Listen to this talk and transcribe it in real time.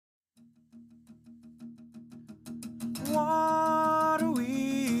What are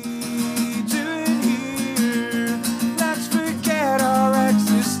we doing here? Let's forget our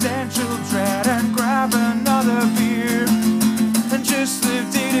existential dread and grab another beer and just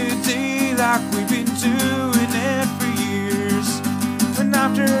live day to day like we've been doing it for years. And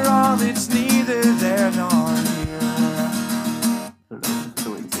after all, it's neither there nor here.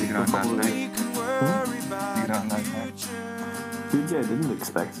 You can worry about the future. Dude, yeah, I didn't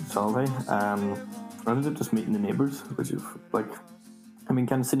expect it at all. I ended up just meeting the neighbours, which is like, I mean,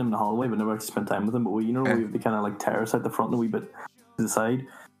 kind of seen them in the hallway, but never actually spent time with them. But we have the kind of like terrace out the front and a wee bit to the side.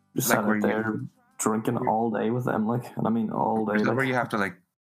 Just Like sat out there drinking all day with them, like, and I mean all day. Is that Like, where you have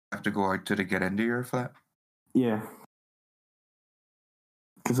to go out to get into your flat? yeah,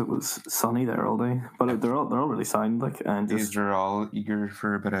 because it was sunny there all day. But they're all really sound, like, and just They're all eager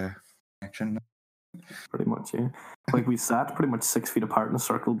for a bit of action. pretty much, yeah. Like we sat pretty much 6 feet apart in a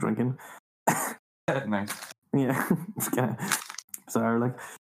circle drinking. Nice. Yeah, it's kind of bizarre, like.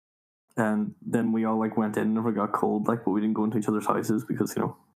 And then we all like went in and we got cold, like, but we didn't go into each other's houses because, you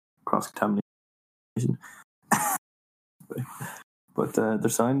know, cross contamination. But they're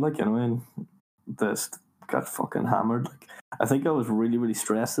sound, like, anyway, and this got fucking hammered. Like, I think I was really, really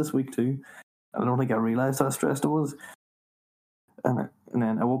stressed this week too. I don't think I realised how stressed I was. And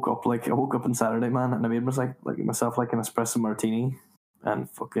then I woke up on Saturday, man, and I made myself like an espresso martini, and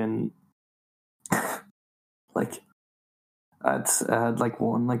fucking like I had like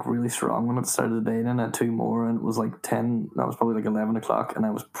one like really strong one at the start of the day, and then I had 2 more, and it was like 10. That was probably like 11 o'clock, and I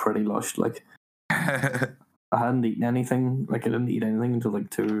was pretty lushed. Like I hadn't eaten anything. Like I didn't eat anything until like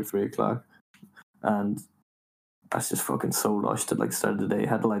 2 or 3 o'clock, and I was just fucking so lushed at like the start of the day. I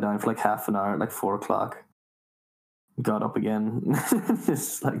had to lie down for like half an hour at like 4 o'clock. Got up again,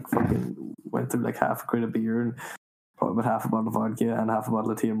 just like fucking went through like half a crate of beer and probably about half a bottle of vodka and half a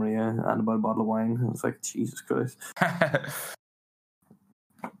bottle of Tia Maria and about a bottle of wine. I was like, Jesus Christ.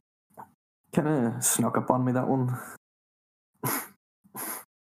 Kind of snuck up on me, that one.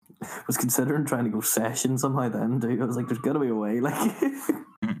 Was considering trying to go session somehow then, dude. I was like, there's got to be a way. Like,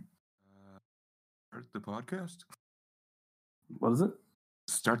 Start the podcast? what is it?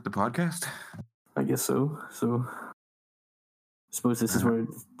 Start the podcast? I guess so. So, I suppose this is where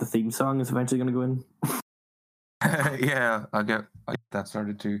the theme song is eventually going to go in. Yeah, I'll get that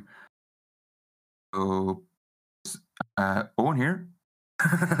started too. So, Owen here.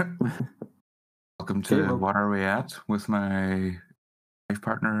 Welcome to Okay, What Are We At with my life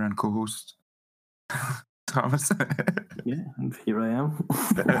partner and co-host, Thomas. Yeah, and here I am.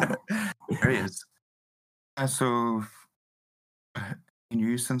 There he is. So, any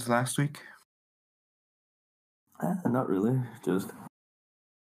news since last week? Not really. Just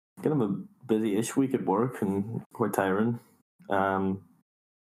kind of a busy-ish week at work and quite tiring.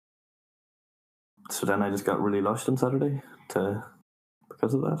 So then I just got really lushed on Saturday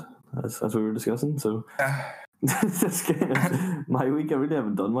because of that, as we were discussing. So that's kind of my week. I really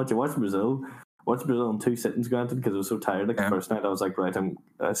haven't done much. I watched Brazil in 2 sittings, granted, because I was so tired. Like the first night, I was like, right, I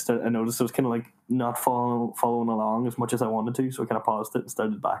noticed I was kind of like not following along as much as I wanted to, so I kind of paused it and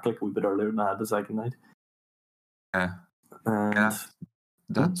started back like a wee bit earlier than I had the second night. Yeah,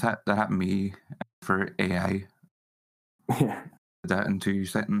 that happened to me for AI. Yeah, That in 2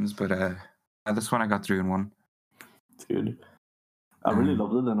 settings, but this one I got through in 1. it's good. I really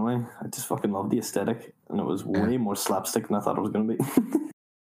loved it anyway. I just fucking loved the aesthetic, and it was way more slapstick than I thought it was going to be.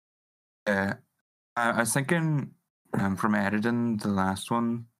 Yeah, I was thinking from editing the last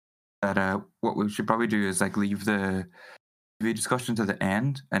one that what we should probably do is like leave the movie discussion to the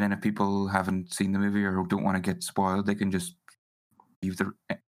end, and then if people haven't seen the movie or don't want to get spoiled, they can just leave the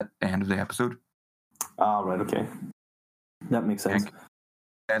end of the episode. Right, okay. That makes sense.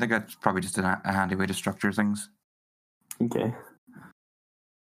 I think that's probably just a handy way to structure things. Okay.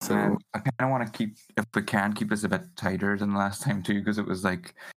 So I kind of want to keep, if we can, keep this a bit tighter than last time too, because it was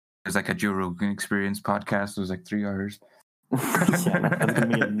like a Joe Rogan Experience podcast. It was like 3 hours. yeah, that's going to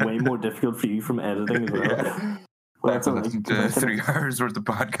make it way more difficult for you from editing as well. Yeah. Well, that's listen to 3 hours worth of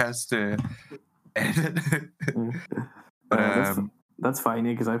podcast to edit. That's fine,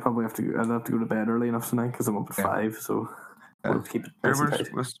 because I probably have to go to bed early enough tonight because I'm up at 5. So we'll keep it.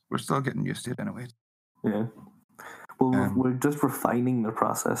 We're still getting used to it anyway. Yeah. Well, we're just refining the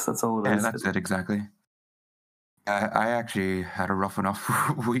process. That's all it is. Yeah, that's it, exactly. I actually had a rough enough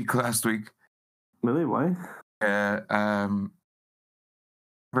week last week. Really? Why? Remember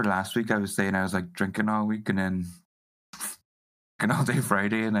last week I was saying I was like drinking all week and then drinking all day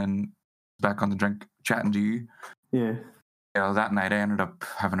Friday and then back on the drink chatting to you. Yeah. Yeah, that night I ended up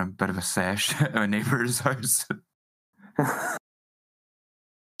having a bit of a sesh at my neighbour's house.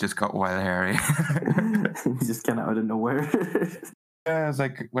 just got wild hairy. He just kind of out of nowhere. Yeah, I was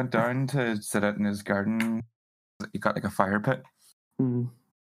like, went down to sit out in his garden. He got like a fire pit. Mm.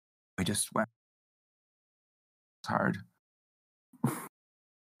 We just went. It's hard.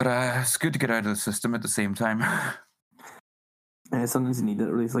 But it's good to get out of the system at the same time. Yeah, sometimes you need it.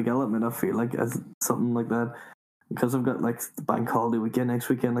 Really, it's like I'll admit I feel like as something like that because I've got like the bank holiday weekend next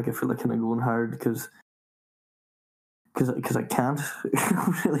weekend. Like I feel like kind of going hard because I can't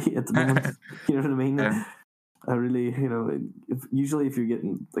really at the moment. You know what I mean? Yeah. I really, usually if you're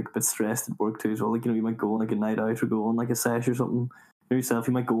getting like a bit stressed at work too as well, like you might go on like a night out or go on like a sesh or something. Yourself,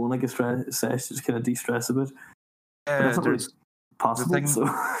 you might go on like a sesh just kind of de-stress a bit. But that's not really possible. Thing, so.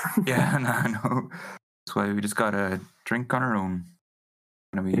 Yeah, no. That's why we just got a drink on our own.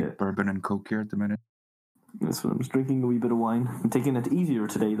 We bourbon and Coke here at the minute. That's what I'm just drinking a wee bit of wine. I'm taking it easier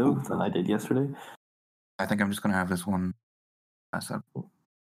today though than I did yesterday. I think I'm just gonna have this one. That's up.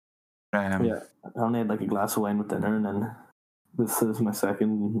 Yeah, I only had like a glass of wine with dinner, and then this is my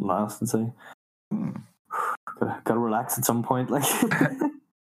second last. I'd say. Gotta relax at some point. Like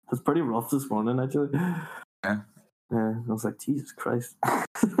it's pretty rough this morning actually. Yeah. I was like, Jesus Christ,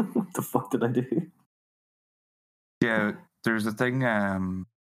 what the fuck did I do? Yeah, there's a thing.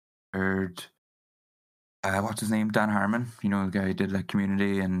 Heard. What's his name? Dan Harmon. You know, the guy who did like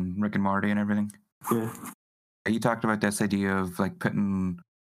Community and Rick and Morty and everything. Yeah. He talked about this idea of like putting,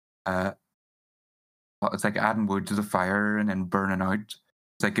 it's like adding wood to the fire and then burning out.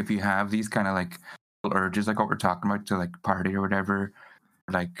 It's like if you have these kind of like urges, like what we're talking about, to like party or whatever,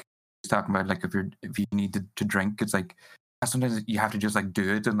 like he's talking about like if you need to drink, it's like sometimes you have to just like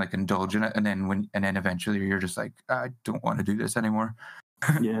do it and like indulge in it, and then eventually you're just like, I don't want to do this anymore.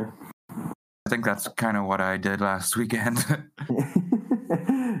 Yeah. I think that's kind of what I did last weekend.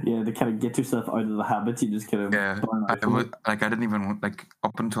 Yeah, to kind of get yourself out of the habit, you just kind of burn out. I didn't even like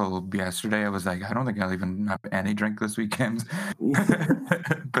up until yesterday. I was like, I don't think I'll even have any drink this weekend.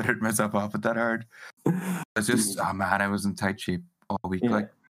 Bittered myself off at that hard. It's just, oh man, I was in tight shape all week. Yeah.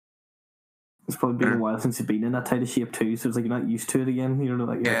 Like, it's probably been a while since you've been in that tight of shape too, so it's like you're not used to it again. You know,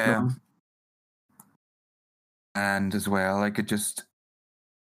 like and as well, like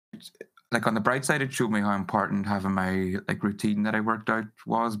like on the bright side, it showed me how important having my like routine that I worked out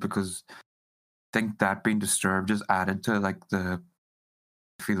was, because I think that being disturbed just added to like the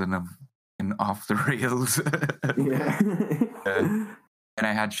feeling of being off the rails. And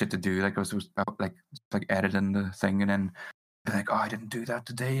I had shit to do. Like I was like editing the thing, and then be like, oh, I didn't do that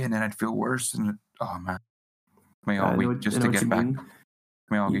today, and then I'd feel worse. And oh man, me all week just to get back.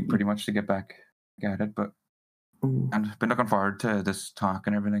 Me all week pretty much to get back at it, but and I've been looking forward to this talk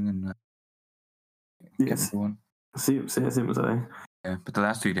and everything, and yes, going. Same as I. Yeah, but the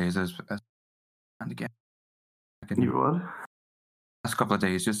last 2 days and again. You what? Last couple of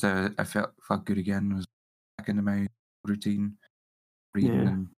days, just I felt good again. I was back into my routine, reading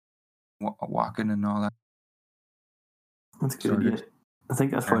and walking and all that. That's good. Yeah. I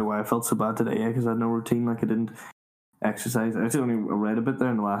think that's probably why I felt so bad today. Because I had no routine. Like I didn't exercise. I actually only read a bit there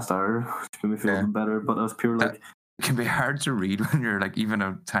in the last hour, which made me feel a bit better. But I was pure like. It can be hard to read when you're like even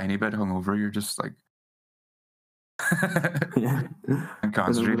a tiny bit hungover. You're just like. And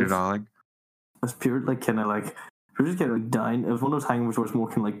concentrate at all. Like. It's pure like kind of like. We're just getting like down. It was one of those hangovers where it's more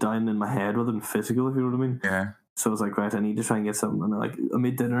kind of like down in my head rather than physical, if you know what I mean. Yeah. So I was like, right, I need to try and get something. And like, I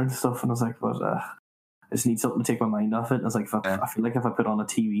made dinner and stuff, and I was like, but I just need something to take my mind off it. And I was like, I feel like if I put on a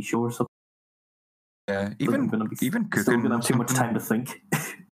TV show or something, even cooking, still gonna have too much time to think.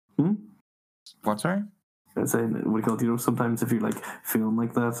 What, sorry? I was saying, what do you call it? You know, sometimes if you're like feeling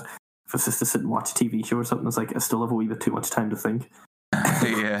like that, if it's just to sit and watch a TV show or something, it's like I still have a wee bit too much time to think.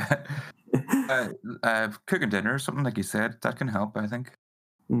 Yeah. Cooking dinner or something, like you said, that can help, I think.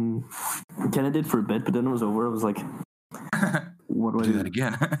 Kind of did for a bit, but then it was over. I was like, what do I do? That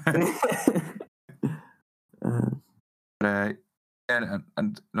again.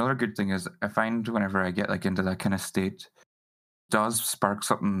 And another good thing is I find whenever I get like into that kind of state, it does spark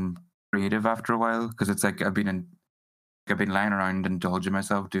something creative after a while, because it's like I've been lying around indulging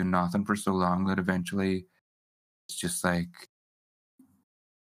myself doing nothing for so long that eventually it's just like,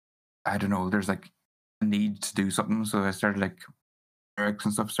 I don't know, there's like a need to do something. So I started like lyrics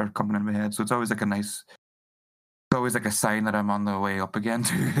and stuff started coming in my head. So it's always like it's always like a sign that I'm on the way up again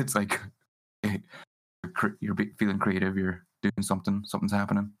too. It's like you're feeling creative, you're doing something's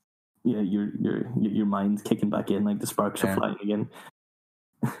happening. Yeah, your mind's kicking back in, like the sparks are flying again.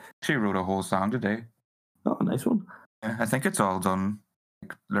 Actually wrote a whole song today. Oh, nice one. Yeah, I think it's all done,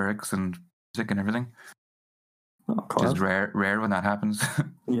 like lyrics and music and everything. Oh, which is rare when that happens.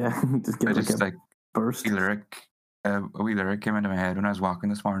 Yeah, just get like burst. Lyric A wee lyric came into my head when I was walking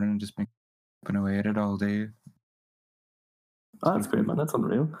this morning and just been chipping away at it all day. Oh, that's great, man. That's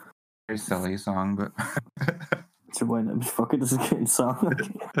unreal. Very silly song, but So why not? Fuck it, this is a good song.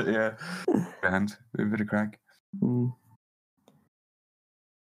 yeah, grand, a bit of crack.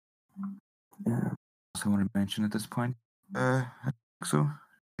 Yeah. Also want to mention at this point. I think so.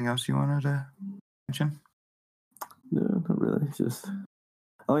 Anything else you wanted to mention? No, not really. Just.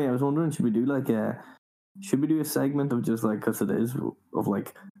 Oh yeah, I was wondering, should we do a segment of just like, because it is of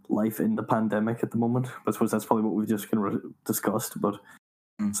like life in the pandemic at the moment. I suppose that's probably what we've just kind of discussed, but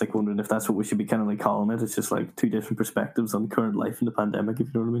it's like wondering if that's what we should be kind of like calling it. It's just like two different perspectives on current life in the pandemic, if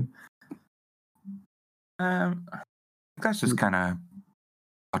you know what I mean. That's just kind of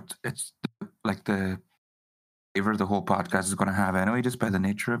what it's like the flavor the whole podcast is going to have anyway, just by the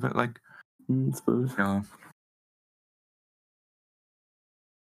nature of it. Like, I suppose. you know,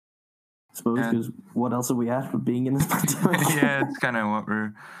 because what else are we at with being in this pandemic? Yeah, it's kind of what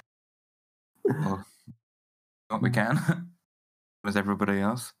we're what we can with everybody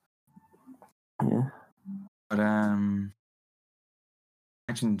else. Yeah. But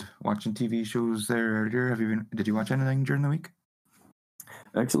mentioned watching TV shows there earlier. Did you watch anything during the week?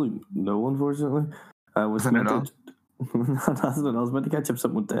 Actually, no, unfortunately. I was Nothing meant at all? to. I was meant to catch up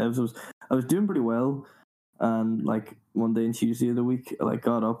something with Devs. I was doing pretty well, and like Monday and Tuesday of the week, I like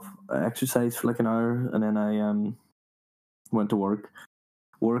got up, I exercised for like an hour, and then I went to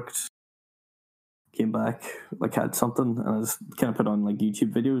worked, came back, like had something, and I just kind of put on like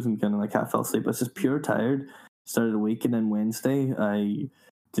YouTube videos and kind of like half fell asleep. I was just pure tired. Started the week, and then Wednesday I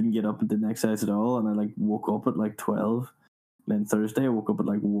didn't get up and didn't exercise at all, and I like woke up at like 12. And then Thursday I woke up at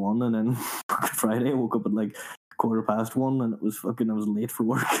like 1, and then Friday I woke up at like 1:15, and I was late for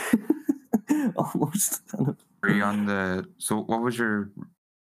work. Almost. Were you on the? So, what was your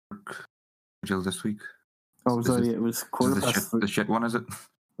work schedule this week? Oh, sorry, it was the shit one, is it?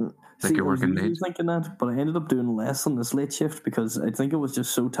 See, you're working late. I was thinking that, but I ended up doing less on this late shift because I think I was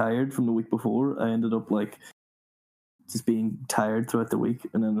just so tired from the week before. I ended up like just being tired throughout the week,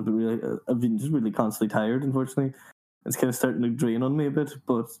 and then I've been just really constantly tired. Unfortunately, it's kind of starting to drain on me a bit.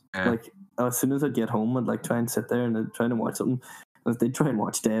 But like as soon as I get home, I'd like try and sit there and I'd try to watch something. I did try and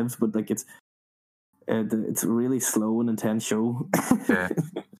watch Devs, but like it's a really slow and intense show. Yeah,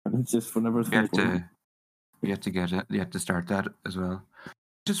 it's just whenever it's you have to get it. You have to start that as well.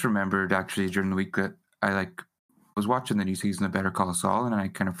 Just remembered actually during the week that I was watching the new season of Better Call Saul, and I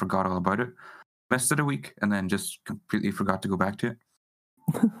kind of forgot all about it. Missed it a week, and then just completely forgot to go back to it.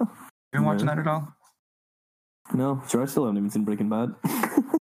 You been watching that at all? No, sure. I still haven't even seen Breaking Bad.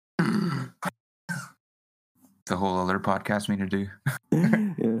 It's a whole other podcast we need to do.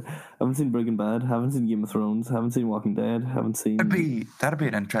 Yeah, I haven't seen Breaking Bad. Haven't seen Game of Thrones. Haven't seen Walking Dead. Haven't seen. That'd be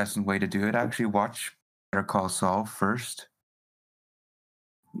an interesting way to do it. Actually, watch Better Call Saul first.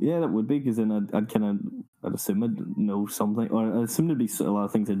 Yeah, that would be, because then I'd assume I'd know something, or I'd assume there'd be a lot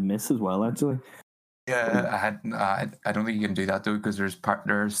of things I'd miss as well. Actually. Yeah, I don't think you can do that though, because there's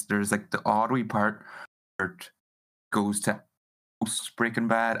like the odd wee part where it goes to post Breaking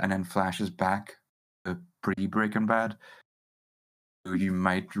Bad and then flashes back to pre Breaking Bad. So you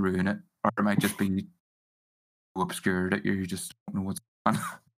might ruin it, or it might just be so obscure that you just don't know what's going on.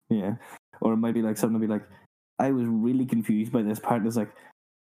 Yeah, or it might be like something to be like, I was really confused by this part. It's like,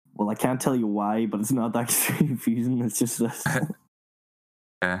 well, I can't tell you why, but it's not that confusing. It's just this.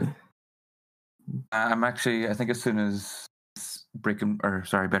 Yeah. I think as soon as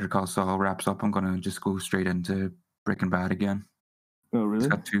Better Call Saul wraps up, I'm gonna just go straight into Breaking Bad again. Oh, really?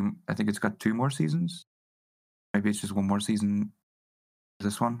 I think it's got 2 more seasons. Maybe it's just 1 more season.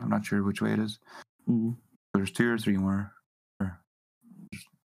 This one, I'm not sure which way it is. Mm. There's 2 or 3 more.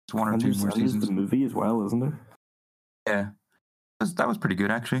 It's 1 or 2 more seasons. There's the movie as well, isn't there? Yeah, that was pretty good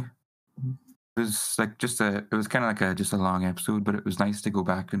actually. It was like it was kind of like just a long episode, but it was nice to go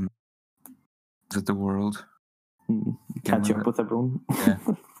back and visit the world. Catch up with everyone. Yeah.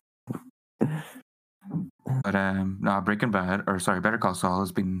 But Better Call Saul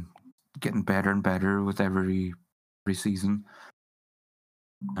has been getting better and better with every season.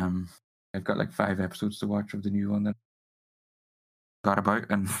 I've got like 5 episodes to watch of the new one that I got about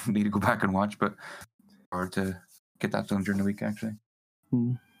and need to go back and watch, but hard to get that done during the week actually.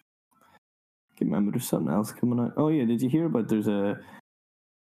 Remember, there's something else coming out. Oh yeah, did you hear about there's a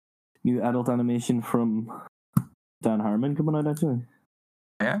new adult animation from Dan Harmon coming out actually?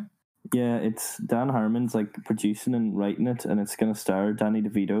 Yeah? Yeah, it's Dan Harmon's like producing and writing it, and it's gonna star Danny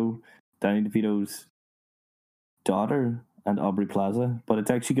DeVito's daughter, and Aubrey Plaza, but it's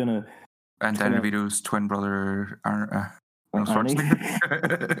actually gonna and Danny DeVito's twin brother. Arnie.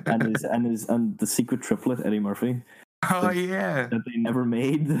 Schwarzenegger. and the secret triplet, Eddie Murphy. Oh yeah, That they never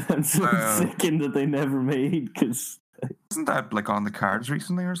made. I'm so sickened that they never made, because isn't that like on the cards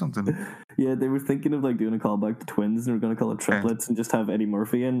recently or something? yeah, they were thinking of like doing a callback to twins, and they were going to call it triplets and just have Eddie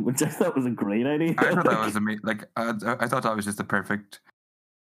Murphy in, which I thought was a great idea. I thought that was amazing. Like I thought that was just the perfect.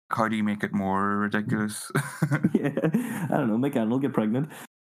 How do you make it more ridiculous? Yeah, I don't know. Make Arnold get pregnant.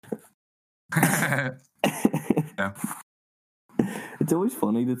 Yeah. It's always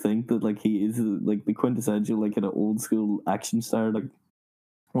funny to think that like he is like the quintessential like an old school action star, like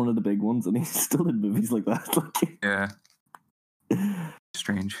one of the big ones, and he's still in movies like that. Like, Yeah.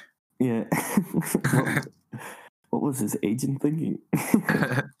 Strange. Yeah. What was his agent thinking?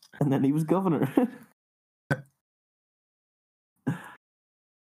 And then he was governor.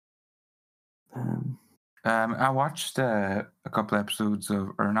 I watched a couple episodes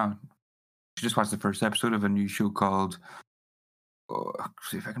of, or no, I just watched the first episode of a new show called,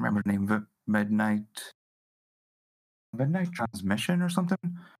 see if I can remember the name of it, Midnight Transmission or something.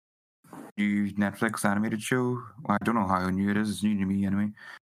 New Netflix animated show. Well, I don't know how new it is. It's new to me anyway.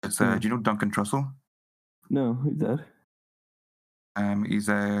 It's do you know Duncan Trussell? No, who's that? He's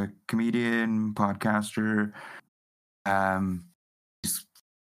a comedian, podcaster. He's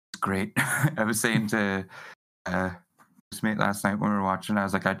great. I was saying to this mate last night when we were watching, I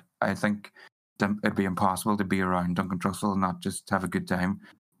was like, I think it'd be impossible to be around Duncan Trussell and not just have a good time.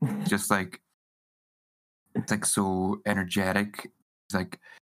 Just like it's like so energetic. It's like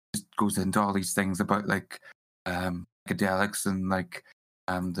just goes into all these things about like psychedelics and like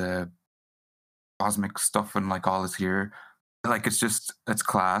the cosmic stuff and like all is here. Like it's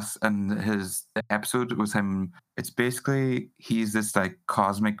class. And the episode was him. It's basically he's this like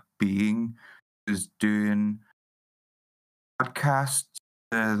cosmic being who's doing podcasts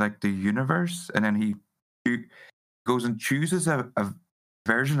like the universe, and then he goes and chooses a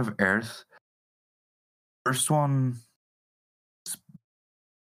version of Earth. First one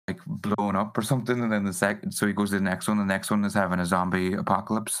like blown up or something, and then the second, so he goes to the next one. The next one is having a zombie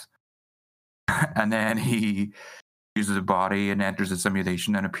apocalypse, and then he uses a body and enters a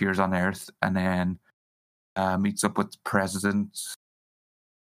simulation and appears on Earth, and then meets up with President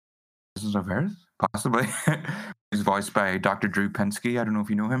of Earth, possibly. He's voiced by Dr. Drew Pinsky. I don't know if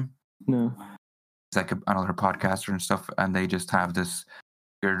you know him. No. He's like another podcaster and stuff, and they just have this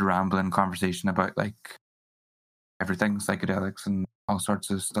weird rambling conversation about like everything, psychedelics and all sorts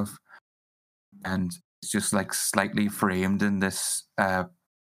of stuff. And it's just like slightly framed in this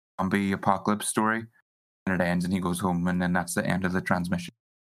zombie apocalypse story, and it ends and he goes home, and then that's the end of the transmission.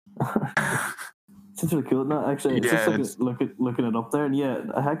 It's really cool. No, actually, it's just looking it up there, and yeah,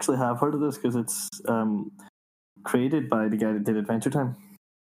 I actually have heard of this because it's created by the guy that did Adventure Time.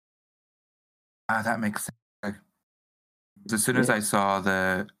 That makes sense. Like, as soon as I saw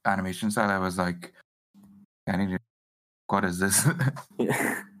the animation style, I was like, I need to. What is this?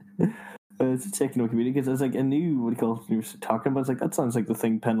 Yeah. I was checking Wikipedia because I was like, I knew what you were talking about. It's like, that sounds like the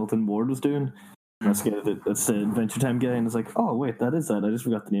thing Pendleton Ward was doing. That's the Adventure Time guy, and it's like, oh wait, that is that. I just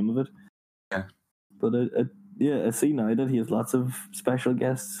forgot the name of it. Yeah. But I see now that he has lots of special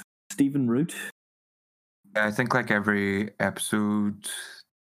guests. Stephen Root. I think like every episode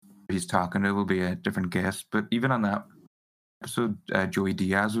he's talking to will be a different guest. But even on that episode, Joey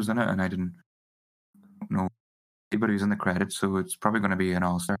Diaz was in it, and I don't know anybody who's in the credits, so it's probably going to be an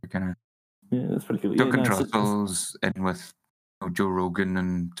all-star kind of. Yeah, that's pretty cool. Duncan Trussell's in with Joe Rogan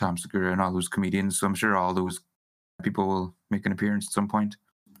and Tom Segura and all those comedians, so I'm sure all those people will make an appearance at some point.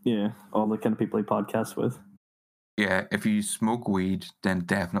 Yeah, all the kind of people he podcasts with. Yeah, if you smoke weed, then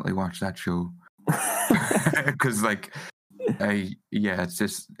definitely watch that show. Because like, it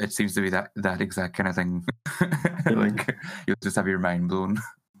seems to be that exact kind of thing. Like you'll just have your mind blown.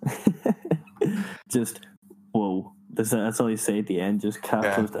 Just whoa. That's all you say at the end. Just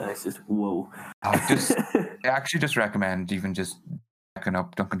close the eyes. Just whoa. I actually just recommend even just checking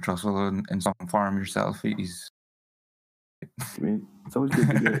up Duncan Trussell in some form yourself. He's. I mean, it's always good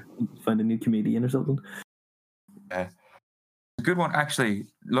to find a new comedian or something. Yeah. A good one, actually.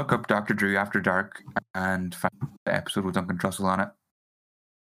 Look up Dr. Drew After Dark and find the episode with Duncan Trussell on it.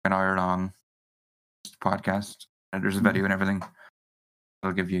 An hour long podcast. And there's a video and everything.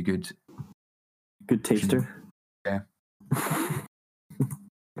 It'll give you a good taster. Yeah.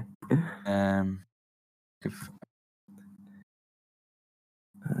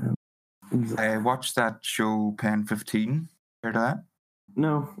 I watched that show Pen 15. Heard of that?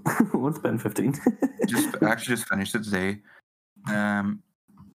 No. What's Pen 15? just finished it today.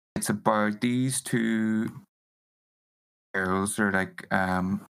 It's about these two girls. They're like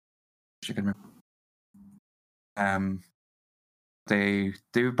she can remember. They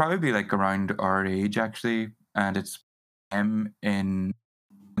would probably be like around our age actually, and it's them in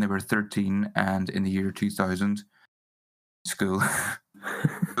when they were 13 and in the year 2000 school.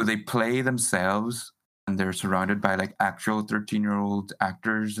 So they play themselves and they're surrounded by like actual 13-year-old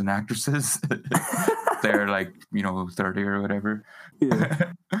actors and actresses. They're like, 30 or whatever.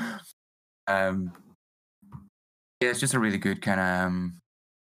 Yeah. Yeah, it's just a really good kind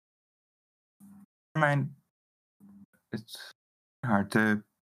of mind. It's hard to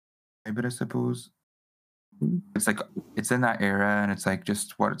describe it, I suppose. It's like it's in that era, and it's like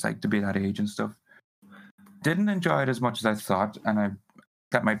just what it's like to be that age and stuff. Didn't enjoy it as much as I thought, and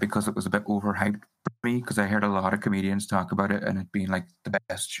that might be because it was a bit overhyped for me. Because I heard a lot of comedians talk about it and it being like the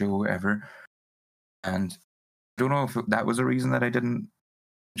best show ever, and I don't know if that was a reason that I didn't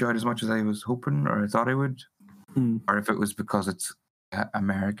enjoy it as much as I was hoping or I thought I would, or if it was because it's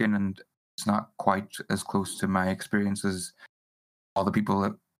American and it's not quite as close to my experience as all the people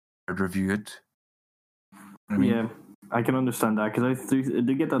that would review it. You know what I mean? Yeah, I can understand that because I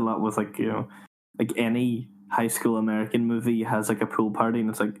do get that a lot with like like any high school American movie has like a pool party and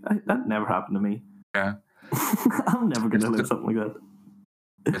it's like that never happened to me. Yeah, I'm never gonna live something like that.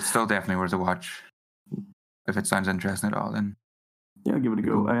 it's still definitely worth a watch if it sounds interesting at all. Then yeah, I'll give it a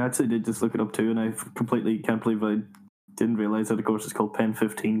go. I actually did just look it up too, and I completely can't believe I didn't realize that. Of course, it's called Pen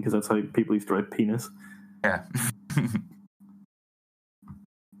 15 because that's how people used to write penis. Yeah.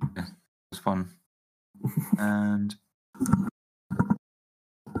 Yeah, it was fun. And is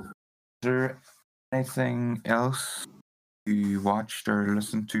there anything else you watched or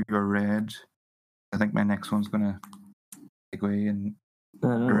listened to or read? I think my next one's gonna segue in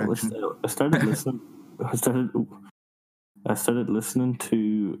direction. I started listening. I started listening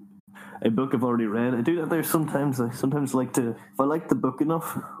to a book I've already read. I do that there sometimes. I sometimes like to, if I like the book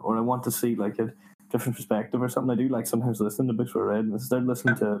enough, or I want to see like a different perspective or something. I do like sometimes listening to books I read. And I started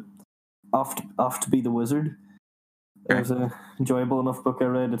listening to Off to Be the Wizard. It was an enjoyable enough book I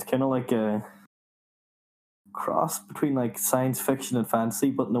read. It's kind of like a cross between like science fiction and fantasy,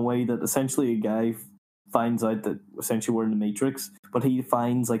 but in a way that essentially a guy finds out that essentially we're in the Matrix, but he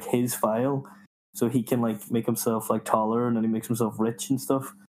finds like his file, so he can like make himself like taller, and then he makes himself rich and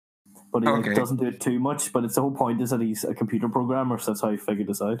stuff. But he like, doesn't do it too much. But it's the whole point is that he's a computer programmer, so that's how he figured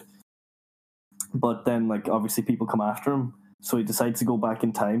this out. But then like obviously people come after him. So he decides to go back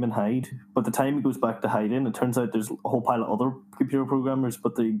in time and hide. But the time he goes back to hide in, it turns out there's a whole pile of other computer programmers,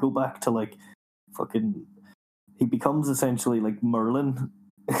 but they go back to like fucking... He becomes essentially like Merlin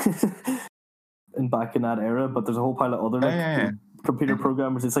and back in that era, but there's a whole pile of other computer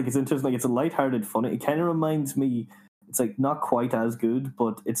programmers. It's like, it's interesting. Like, it's a lighthearted, funny. It kind of reminds me... It's like not quite as good,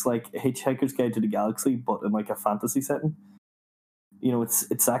 but it's like Hitchhiker's Guide to the Galaxy, but in like a fantasy setting.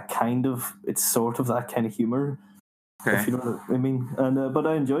 It's that kind of... It's sort of that kind of humor. Okay. If you know what I mean. And but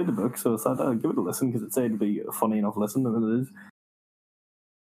I enjoyed the book, so I thought I'd give it a listen because it said it'd be a funny enough listen, and it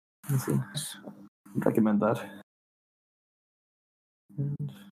is. So, I'd recommend that.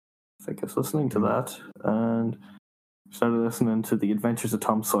 And I think I was listening to that, and started listening to The Adventures of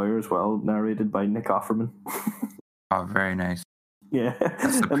Tom Sawyer as well, narrated by Nick Offerman. Oh, very nice. Yeah.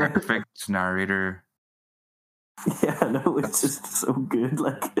 That's the perfect narrator. Yeah, no, it's just so good.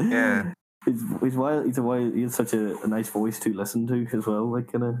 Like, yeah. He's wild. He has such a nice voice to listen to as well.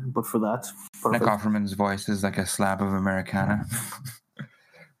 Like, but for that, perfect. Nick Offerman's voice is like a slab of Americana,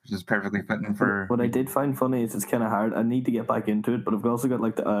 which is perfectly fitting for. What I did find funny is it's kind of hard. I need to get back into it, but I've also got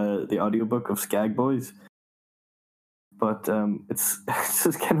like the audiobook of Skag Boys. But it's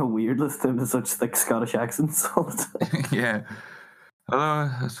just kind of weird listening to such thick Scottish accents all the time. Yeah,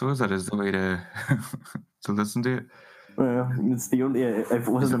 although I suppose that is the way to to listen to it. Well, it's the only. If it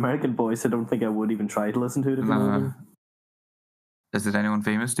was an American voice, I don't think I would even try to listen to it. If you know what I mean. Is it anyone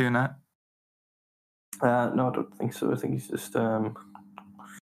famous doing that? No, I don't think so. I think he's just who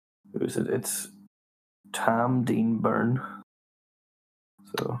is it? It's Tam Dean Byrne.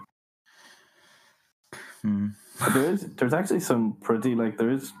 So but there's actually some pretty, like, there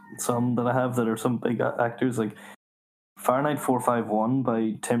is some that I have that are some big actors, like Fahrenheit 451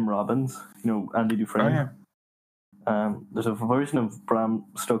 by Tim Robbins. Andy Dufresne. Oh, yeah. There's a version of Bram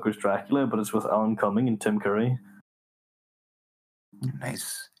Stoker's Dracula, but it's with Alan Cumming and Tim Curry.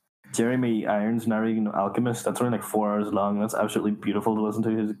 Nice. Jeremy Irons narrating Alchemist. That's only like 4 hours long. That's absolutely beautiful to listen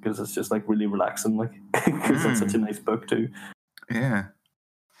to because it's just like really relaxing. Like, because it's such a nice book too. Yeah.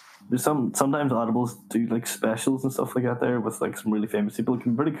 There's sometimes Audibles do like specials and stuff like that there with like some really famous people. It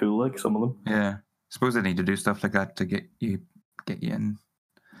can be pretty cool. Like some of them. Yeah. I suppose they need to do stuff like that to get you in.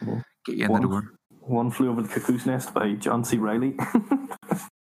 Yeah. Get you in the door. One Flew Over the Cuckoo's Nest by John C. Reilly.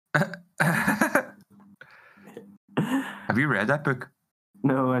 Have you read that book?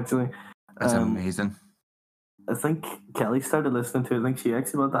 No, actually. It's amazing. I think Kelly started listening to it. I think she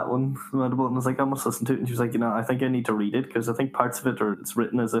asked about that one, and I was like, I must listen to it. And she was like, I think I need to read it because I think parts of it it's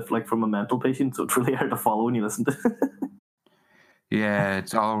written as if like from a mental patient, so it's really hard to follow when you listen to it. Yeah,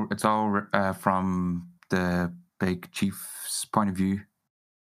 it's all from the big chief's point of view.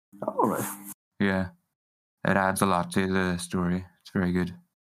 All right. Yeah, it adds a lot to the story. It's very good.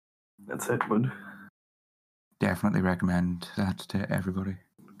 That's it, bud. Definitely recommend that to everybody.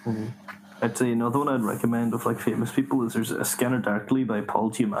 Mm-hmm. I'd say another one I'd recommend of like famous people is there's A Scanner Darkly by Paul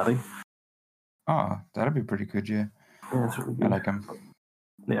Giamatti. Oh, that'd be pretty good, yeah. Yeah, it's really good. I like him.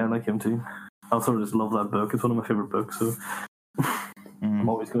 Yeah, I like him too. I also just love that book. It's one of my favourite books, so I'm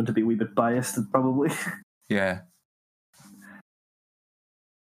always going to be a wee bit biased, probably. Yeah.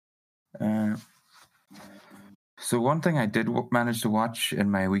 So one thing I did manage to watch in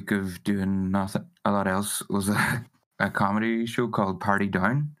my week of doing nothing, a lot else, was a comedy show called Party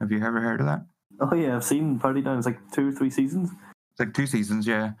Down. Have you ever heard of that? Oh yeah, I've seen Party Down. It's like 2 or 3 seasons. It's like 2 seasons,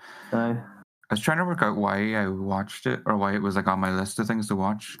 yeah. Aye. I was trying to work out why I watched it or why it was like on my list of things to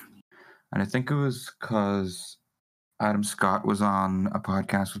watch. And I think it was because Adam Scott was on a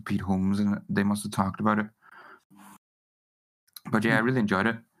podcast with Pete Holmes and they must have talked about it. But yeah, I really enjoyed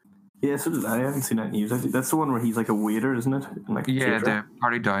it. Yeah, so did I. I haven't seen that news. That's the one where he's like a waiter, isn't it? And like yeah, the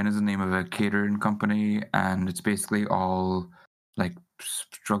Party Down is the name of a catering company, and it's basically all like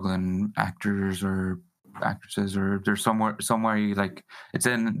struggling actors or actresses, or they're somewhere like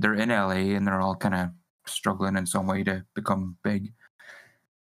they're in LA and they're all kind of struggling in some way to become big.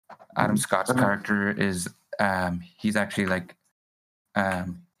 Adam Scott's character is he's actually like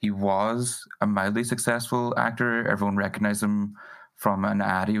he was a mildly successful actor. Everyone recognized him from an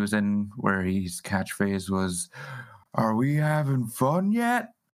ad he was in where his catchphrase was, "Are we having fun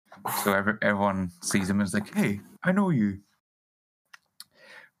yet?" So everyone sees him and is like, "Hey, I know you."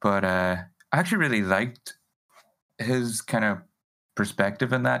 But I actually really liked his kind of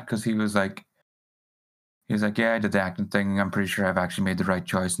perspective in that because he was like, "Yeah, I did the acting thing. I'm pretty sure I've actually made the right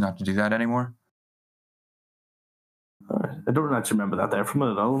choice not to do that anymore." I don't actually remember that there from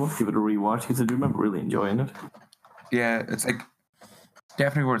it at all. I must give it a rewatch because I do remember really enjoying it. Yeah, it's like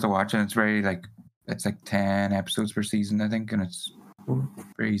definitely worth a watch, and it's very like it's like 10 episodes per season, I think, and it's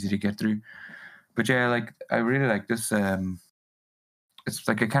very easy to get through. But yeah, like I really like this. It's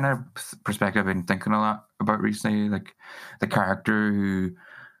like a kind of perspective I've been thinking a lot about recently. Like the character who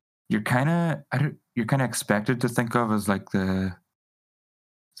you're kind of expected to think of as like the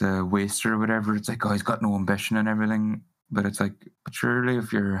waster or whatever. It's like, oh, he's got no ambition and everything. But it's like, but surely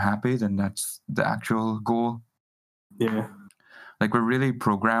if you're happy, then that's the actual goal. Yeah. Like we're really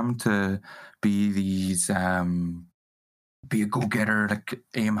programmed to be these be a go-getter, like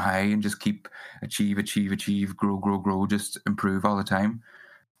aim high and just keep achieve, grow, just improve all the time.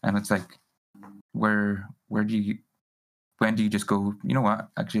 And it's like when do you just go, you know what,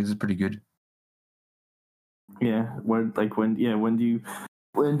 actually this is pretty good. Yeah, when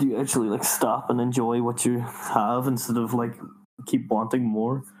do you actually like stop and enjoy what you have instead of like keep wanting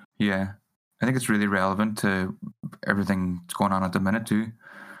more? Yeah, I think it's really relevant to everything that's going on at the minute too.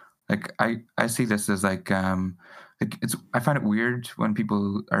 Like I see this as like it's I find it weird when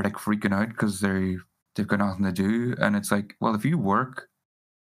people are like freaking out because they've got nothing to do, and it's like, well, if you work,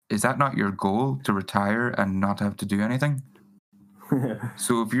 is that not your goal to retire and not have to do anything?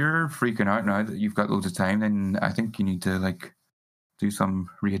 So if you're freaking out now that you've got loads of time, then I think you need to like do some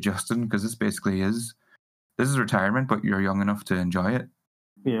readjusting because this is retirement, but you're young enough to enjoy it.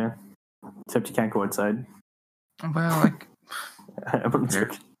 Yeah, except you can't go outside. Well, like Everyone's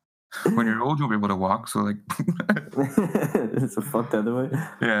when you're old, you'll be able to walk. So like, it's a fucked other way.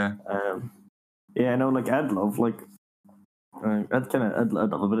 Yeah. Yeah, I know. Like, I'd love I'd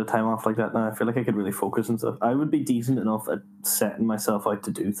love a bit of time off like that now. I feel like I could really focus and stuff. I would be decent enough at setting myself out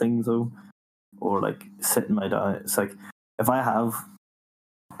to do things though, or like sitting my down. It's like if I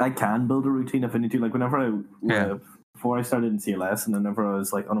can build a routine if I need to. Like whenever before I started in CLS and whenever I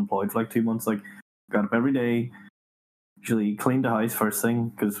was like unemployed for like 2 months, like got up every day. Usually cleaned the house first thing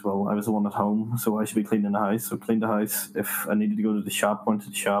because, well, I was the one at home, so I should be cleaning the house. So cleaned the house. If I needed to go to the shop, went to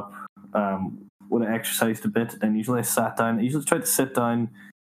the shop. When I exercised a bit, then usually I sat down. I usually tried to sit down.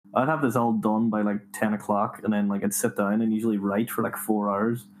 I'd have this all done by like 10 o'clock, and then like I'd sit down and usually write for like 4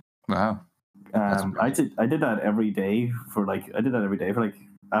 hours. Wow. I did that every day for like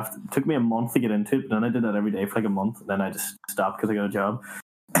after it took me a month to get into it, but then I did that every day for like a month. Then I just stopped because I got a job.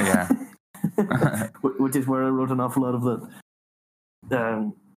 Yeah. Which is where I wrote an awful lot of the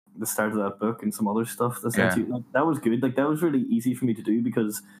start of that book and some other stuff. That was good. Like that was really easy for me to do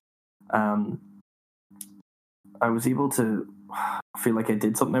because I was able to feel like I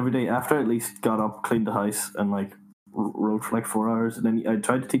did something every day after I at least got up, cleaned the house, and like wrote for like 4 hours. And then I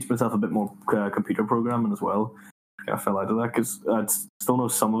tried to teach myself a bit more computer programming as well. I fell out of that because I still know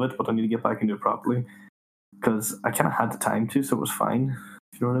some of it, but I need to get back into it properly because I kind of had the time to, so it was fine.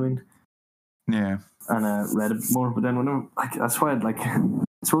 You know what I mean? Yeah. And read a bit more, but then whenever that's why I'd like. I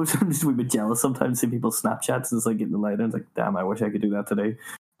suppose I'm just a wee bit jealous sometimes seeing people's Snapchats. It's like getting the light, and it's like, damn, I wish I could do that today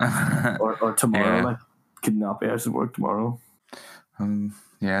or tomorrow. Yeah. Like, could not be. I should work tomorrow.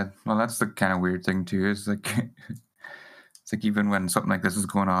 Yeah. Well, that's the kind of weird thing too. Is like, it's like even when something like this is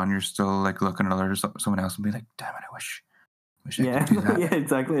going on, you're still like looking at someone else and be like, damn it, I wish I could do that. Yeah,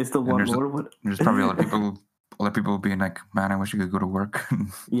 exactly. I still want more. But there's probably other people being like, man, I wish I could go to work.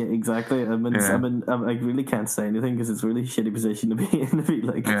 Yeah, exactly. I really can't say anything because it's a really shitty position to be in. To be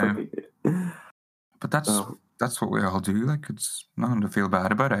like, but that's what we all do. Like, it's nothing to feel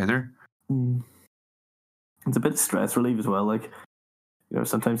bad about either. It's a bit of stress relief as well. Like, you know,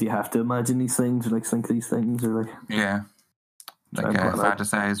 sometimes you have to imagine these things or like think these things or like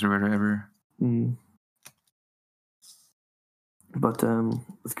fantasize or whatever. But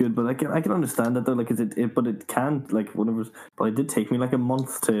it's good. But I can understand that though. Like, but it can like whatever. But it did take me like a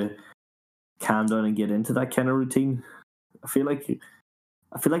month to calm down and get into that kind of routine. I feel like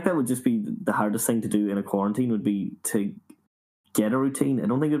that would just be the hardest thing to do in a quarantine would be to get a routine. I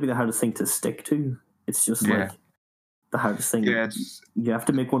don't think it would be the hardest thing to stick to. It's just like the hardest thing. Yeah, you have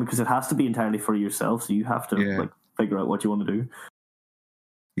to make one because it has to be entirely for yourself. So you have to like figure out what you want to do.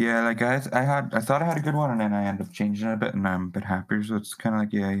 Yeah, like I thought I had a good one, and then I ended up changing it a bit, and I'm a bit happier. So it's kind of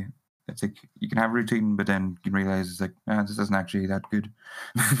like it's like you can have a routine, but then you can realize it's like this isn't actually that good.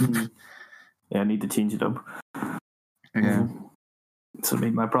 Yeah, I need to change it up. Yeah. So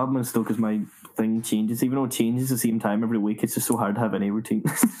my problem is still because my thing changes, even though it changes the same time every week. It's just so hard to have any routine.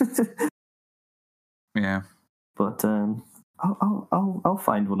 Yeah. But I'll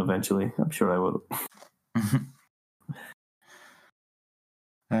find one eventually. I'm sure I will.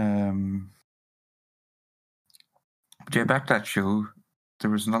 But yeah, back to that show. There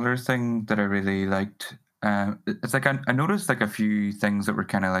was another thing that I really liked. It's like I noticed like a few things that were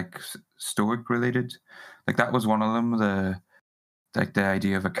kind of like stoic related. Like that was one of them. The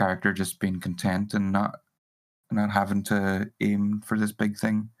idea of a character just being content and not having to aim for this big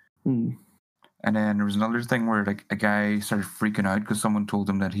thing. And then there was another thing where like a guy started freaking out because someone told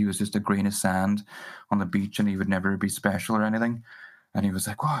him that he was just a grain of sand on the beach and he would never be special or anything. And he was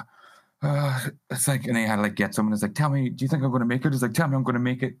like, "What?" It's like, and he had to like get someone. It's like, "Tell me, do you think I'm going to make it?" It's like, "Tell me, I'm going to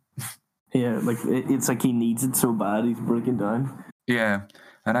make it." Yeah, like it's like he needs it so bad he's breaking down. Yeah,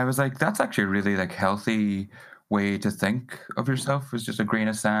 and I was like, that's actually a really like healthy way to think of yourself as just a grain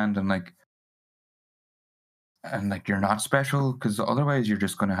of sand, and like you're not special because otherwise you're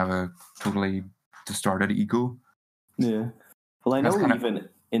just going to have a totally distorted ego. Yeah, well, I know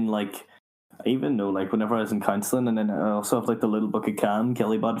I even know like whenever I was in counselling, and then I also have like the little book of Cam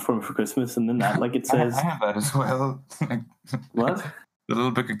Kelly bought for me for Christmas, and then that like it says I have that as well. What? The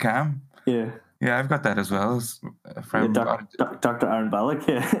little book of Cam. Yeah. Yeah, I've got that as well. Dr. Aaron Ballack.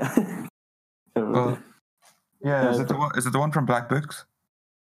 Yeah. Well, yeah. Is it the one from Black Books?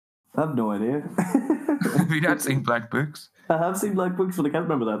 I have no idea. Have you not seen Black Books? I have seen Black Books, but I can't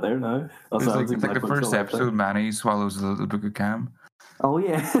remember that there now. It's like the first episode, Manny swallows the little book of Cam. Oh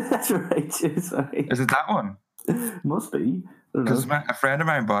yeah, that's right. Sorry. Is it that one? Must be. Because a friend of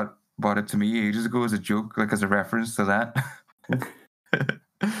mine bought it to me ages ago as a joke, like as a reference to that.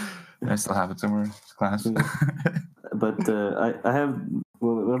 I still have it somewhere. It's class. But I have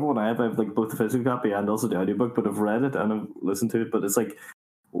whatever one I have like both the physical copy and also the audiobook, but I've read it and I've listened to it. But it's like,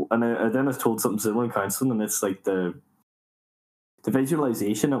 and I then I was told something similar in counselling, and it's like the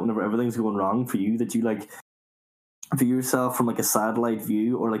visualization that whenever everything's going wrong for you, that you like view yourself from like a satellite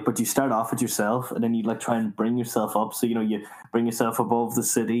view, or like, but you start off with yourself and then you like try and bring yourself up. So, you know, you bring yourself above the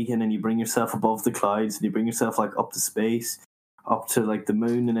city, and then you bring yourself above the clouds, and you bring yourself like up to space, up to like the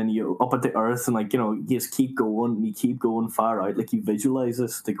moon, and then you up at the earth, and like, you know, you just keep going and you keep going far out. Like you visualize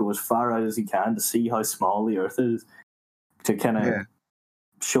this to go as far out as you can to see how small the earth is, to kind of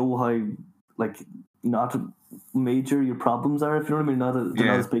show how like not major your problems are, if you know what I mean. Not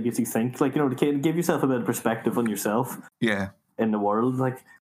as big as you think. Like, you know, to give yourself a bit of perspective on yourself. Yeah. In the world, like,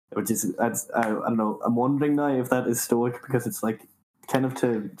 which is I don't know. I'm wondering now if that is stoic, because it's like kind of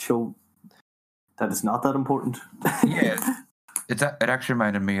to show that it's not that important. Yeah. It actually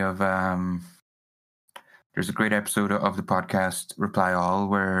reminded me of there's a great episode of the podcast Reply All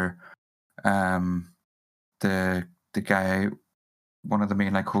where the guy, one of the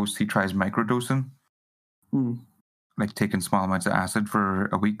main like hosts, he tries microdosing, like taking small amounts of acid for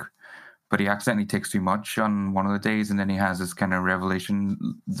a week, but he accidentally takes too much on one of the days, and then he has this kind of revelation,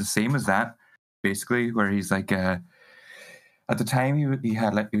 the same as that, basically, where he's like, at the time he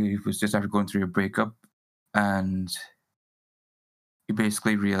was just after going through a breakup, and he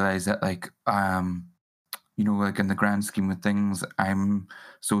basically realized that like like in the grand scheme of things, I'm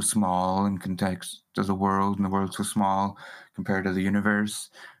so small in context of the world, and the world's so small compared to the universe.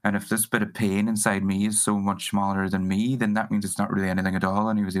 And if this bit of pain inside me is so much smaller than me, then that means it's not really anything at all.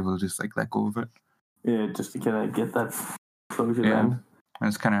 And he was able to just like let go of it. Yeah, just to kind of get that closure. Yeah, Then. And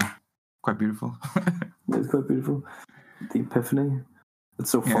it's kind of quite beautiful. It's quite beautiful. The epiphany. It's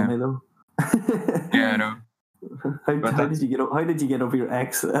so funny though. Yeah, I know. How did you get over your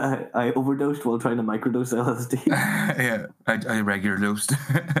ex? I overdosed while trying to microdose LSD. Yeah, I regular dosed.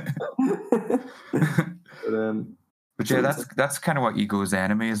 But yeah, that's kind of what Ego's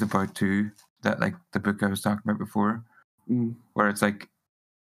Enemy is about too. That like the book I was talking about before, where it's like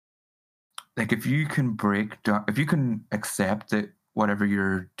if you can break down, if you can accept that whatever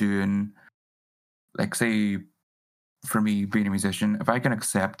you're doing, like say for me being a musician, if I can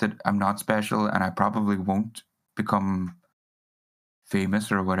accept that I'm not special and I probably won't become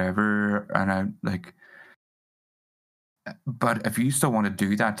famous or whatever, and I like, but if you still want to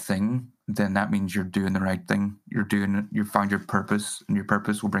do that thing, then that means you're doing the right thing. You found your purpose, and your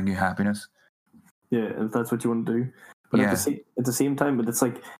purpose will bring you happiness. Yeah, if that's what you want to do. But at the same time, but it's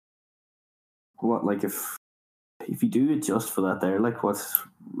like, what, like if you do it just for that there, like what's,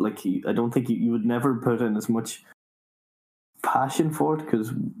 like, I don't think you would never put in as much passion for it,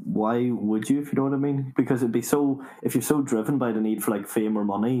 because why would you, if you know what I mean? Because it'd be so, if you're so driven by the need for like fame or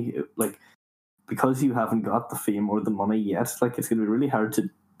money, like because you haven't got the fame or the money yet, like it's going to be really hard to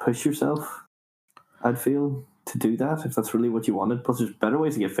push yourself, I'd feel, to do that if that's really what you wanted. Plus there's better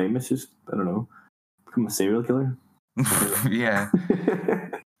ways to get famous, just, I don't know, become a serial killer. Yeah.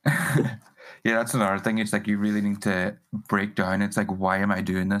 Yeah, that's another thing. It's like you really need to break down. It's like, why am I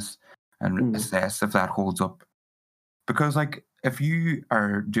doing this? And assess if that holds up. Because like if you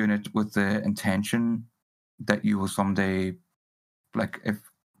are doing it with the intention that you will someday, like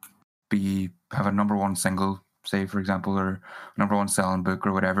have a number one single, say for example, or number one selling book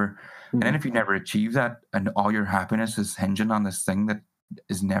or whatever, and then if you never achieve that and all your happiness is hinging on this thing that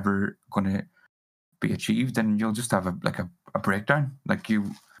is never going to be achieved, then you'll just have a breakdown.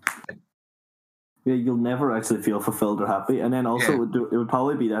 Yeah, you'll never actually feel fulfilled or happy. And then also it would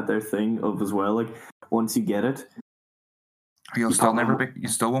probably be that their thing of as well, like once you get it, you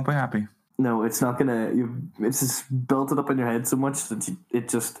still won't be happy. No, it's not gonna. It's just built it up in your head so much that it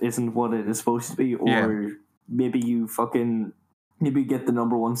just isn't what it is supposed to be. Or maybe you get the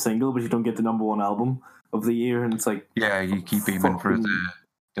number one single, but you don't get the number one album of the year, and it's like, you keep aiming for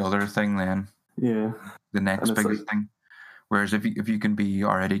the other thing, then the next biggest thing. Whereas if you can be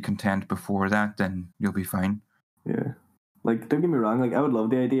already content before that, then you'll be fine. Yeah. Like, don't get me wrong, like, I would love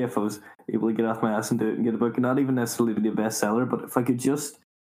the idea if I was able to get off my ass and do it and get a book, and not even necessarily be a bestseller, but if I could just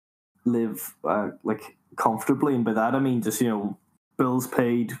live, like, comfortably, and by that I mean just, bills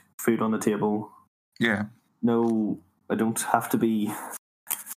paid, food on the table. Yeah. No, I don't have to be,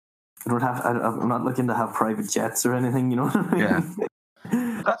 I'm not looking to have private jets or anything, you know what I mean?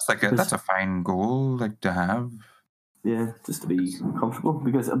 Yeah. That's a fine goal, like, to have. Yeah, just to be comfortable,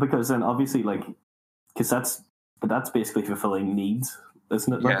 because then obviously, like, that's basically fulfilling needs,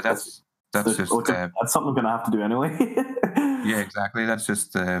 isn't it? Like, yeah, that's just that's something I'm gonna have to do anyway. Yeah, exactly. That's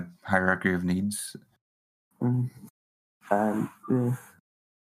just the hierarchy of needs. Yeah. I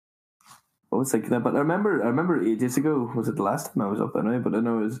was thinking that, but I remember ages ago. Was it the last time I was up anyway? But I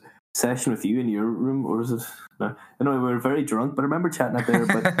know it was a session with you in your room, or was it? No, I know we were very drunk, but I remember chatting out there.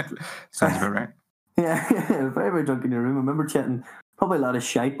 But sounds about right. Yeah, very, very drunk in your room. I remember chatting probably a lot of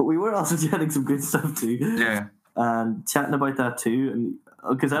shite, but we were also chatting some good stuff too. Yeah. And chatting about that too, and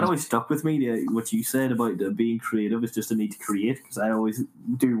because that always stuck with me, what you said about being creative is just a need to create, because I always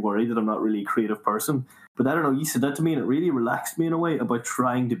do worry that I'm not really a creative person. But I don't know, you said that to me and it really relaxed me in a way about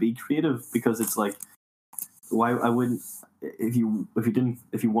trying to be creative, because it's like, why I wouldn't, if you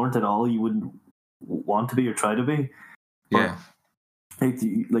weren't at all, you wouldn't want to be or try to be. Yeah.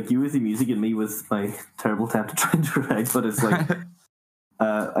 Like you with the music and me with my terrible attempt at trying to write, but it's like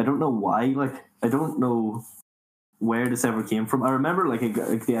I don't know why, like I don't know where this ever came from. I remember I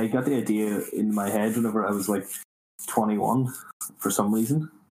got the idea in my head whenever I was like 21 for some reason.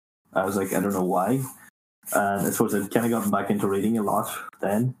 I was like, I don't know why. And I suppose I'd kind of gotten back into reading a lot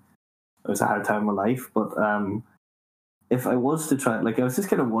then. It was a hard time in my life, but if I was to try, like I was just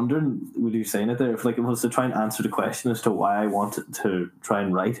kind of wondering, with you saying it there, if like it was to try and answer the question as to why I wanted to try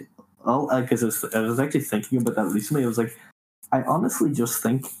and write, because I was actually thinking about that recently. I was like, I honestly just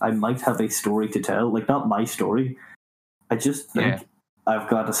think I might have a story to tell. Like, not my story. I just think I've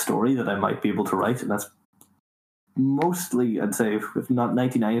got a story that I might be able to write, and that's mostly, I'd say, if not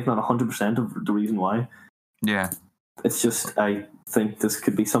 99, if not 100% of the reason why. Yeah. It's just I think this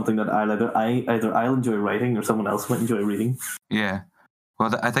could be something that either I'll enjoy writing or someone else might enjoy reading. Yeah.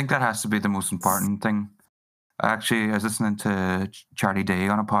 Well, I think that has to be the most important thing. Actually, I was listening to Charlie Day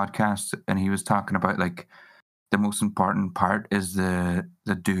on a podcast, and he was talking about like the most important part is the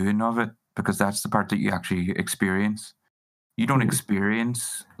doing of it, because that's the part that you actually experience. You don't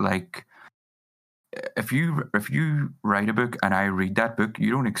experience like if you write a book and I read that book,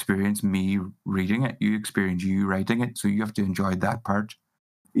 you don't experience me reading it. You experience you writing it. So you have to enjoy that part.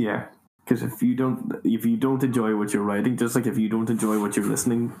 Yeah, because if you don't enjoy what you're writing, just like if you don't enjoy what you're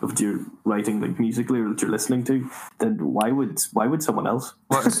listening, if you're writing like musically or that you're listening to, then why would someone else?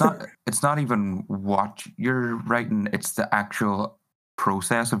 Well, it's not even what you're writing. It's the actual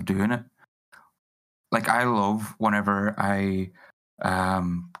process of doing it. Like I love whenever I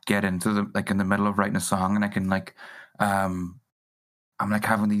get into the like in the middle of writing a song and I can like I'm like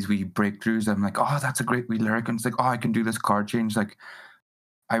having these wee breakthroughs. I'm like, oh, that's a great wee lyric, and it's like, oh, I can do this chord change. Like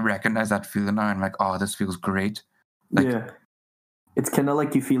I recognize that feeling now. I'm like, oh, this feels great. Like, yeah, it's kind of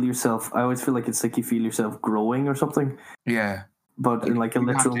like you feel yourself. I always feel like it's like you feel yourself growing or something. Yeah, but in like a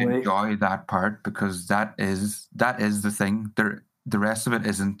literal you have to way. Enjoy that part because that is the thing. The rest of it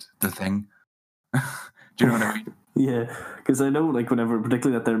isn't the thing. Do you know what I mean? Yeah, because I know, like, whenever,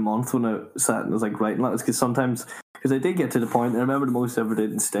 particularly at their month when I sat and was like writing that, because sometimes, because I did get to the point, I remember the most I ever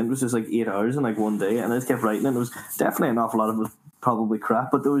did in stint was just like 8 hours in like one day, and I just kept writing, and it was definitely an awful lot of it was probably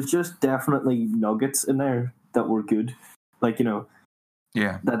crap, but there was just definitely nuggets in there that were good, like, you know,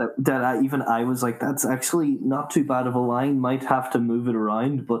 yeah, that I was like, that's actually not too bad of a line, might have to move it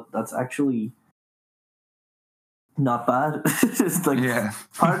around, but that's actually not bad. It's like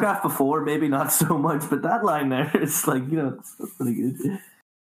paragraph before, maybe not so much, but that line there, it's like, you know, it's pretty good.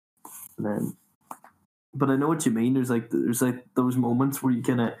 And then, but I know what you mean. There's like those moments where you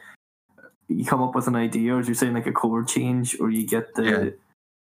kind of you come up with an idea, or as you're saying, like a chord change, or you get the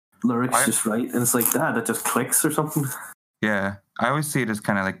lyrics just right, and it's like that. It just clicks or something. Yeah, I always see it as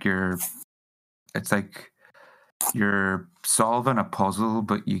kind of like it's like you're solving a puzzle,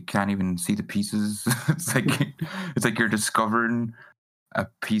 but you can't even see the pieces. It's like you're discovering a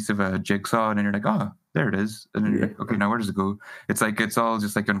piece of a jigsaw, and then you're like, oh, there it is, and then you're like, okay, now where does it go? It's like it's all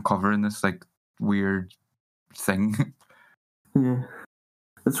just like uncovering this like weird thing. Yeah,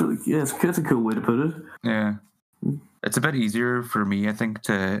 that's really it's a cool way to put it. Yeah, it's a bit easier for me, I think,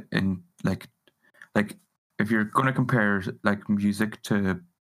 to like if you're going to compare like music to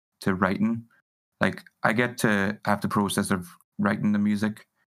writing. Like I get to have the process of writing the music,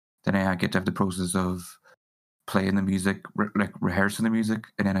 then I get to have the process of playing the music, like rehearsing the music,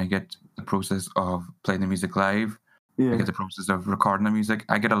 and then I get the process of playing the music live. I get the process of recording the music.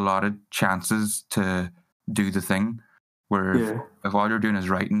 I get a lot of chances to do the thing. Where if all you're doing is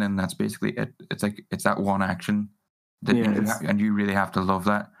writing, then that's basically it. It's like it's that one action that and you really have to love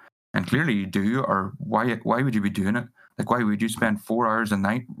that. And clearly you do. Or why would you be doing it? Like why would you spend 4 hours a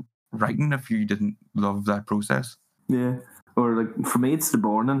night writing if you didn't love that process? Yeah, or like for me, it's the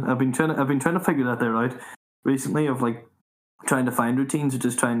morning. I've been trying to figure that there out recently. Of like trying to find routines, or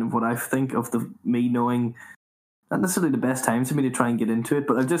just trying what I think of me knowing not necessarily the best times for me to try and get into it.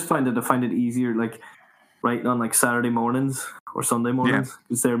 But I just find it easier like writing on like Saturday mornings or Sunday mornings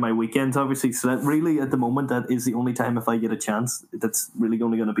because they're my weekends, obviously. So that really at the moment that is the only time if I get a chance that's really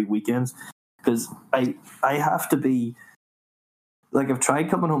only going to be weekends because I have to be. Like, I've tried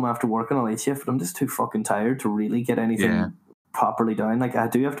coming home after working a late shift, but I'm just too fucking tired to really get anything properly down. Like, I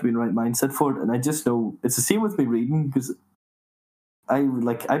do have to be in the right mindset for it, and I just know it's the same with me reading, because I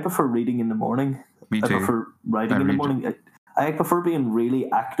prefer reading in the morning. Me too. I prefer writing in the morning. I prefer being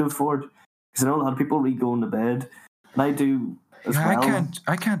really active for it, because I know a lot of people read going to bed, and I do as well.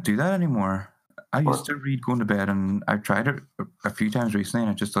 I can't do that anymore. I used to read going to bed, and I've tried it a few times recently,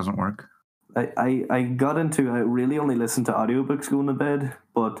 and it just doesn't work. I got into, I really only listen to audiobooks going to bed,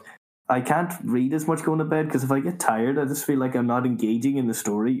 but I can't read as much going to bed because if I get tired, I just feel like I'm not engaging in the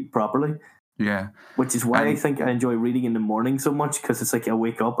story properly. Yeah. Which is why I think I enjoy reading in the morning so much, because it's like I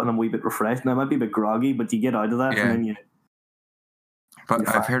wake up and I'm a wee bit refreshed, and I might be a bit groggy, but you get out of that and then you...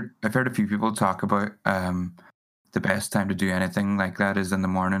 But I've heard a few people talk about the best time to do anything like that is in the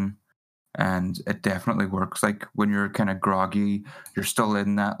morning, and it definitely works. Like when you're kind of groggy, you're still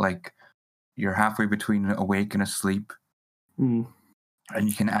in that like you're halfway between awake and asleep, and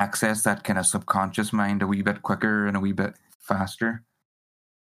you can access that kind of subconscious mind a wee bit quicker and a wee bit faster.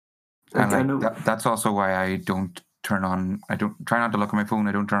 And like that's also why I don't turn on. I don't try not to look at my phone.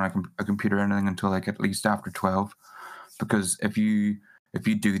 I don't turn on a computer or anything until like at least after 12, because if you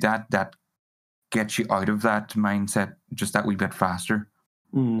do that, that gets you out of that mindset just that wee bit faster.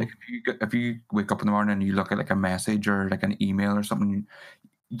 Like if you wake up in the morning and you look at like a message or like an email or something,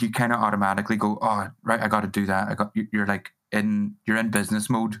 you kind of automatically go, oh right, I got to do that. You're like you're in business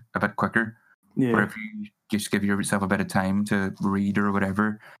mode a bit quicker. Yeah. Or if you just give yourself a bit of time to read or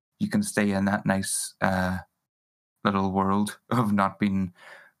whatever, you can stay in that nice little world of not being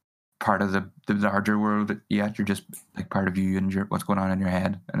part of the larger world yet. You're just like part of you and what's going on in your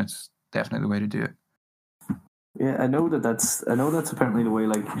head, and it's definitely the way to do it. Yeah, I know that's apparently the way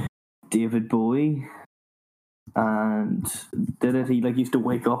like David Bowie and did it. He like used to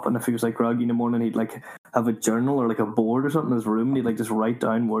wake up, and if he was like groggy in the morning, he'd like have a journal or like a board or something in his room, and he'd like just write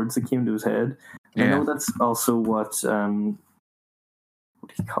down words that came to his head. Yeah. I know that's also what do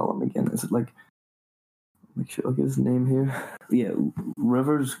you call him again? Is it like, make sure I'll get his name here. Yeah,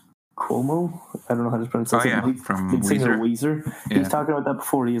 Rivers Cuomo. I don't know how to pronounce it. Yeah, from Weezer. Yeah. He's talking about that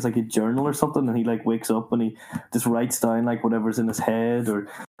before. He has like a journal or something, and he like wakes up and he just writes down like whatever's in his head, or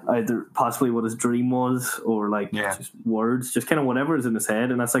either possibly what his dream was, or like just words, just kind of whatever is in his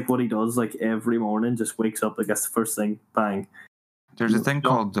head. And that's like what he does like every morning. Just wakes up, I guess the first thing, bang. There's a thing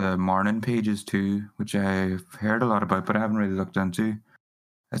called morning pages too, which I've heard a lot about, but I haven't really looked into.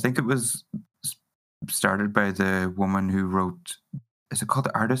 I think it was started by the woman who wrote. Is it called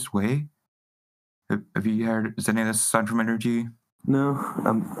The Artist's Way? Have you heard? Does any of this sound familiar to you? No,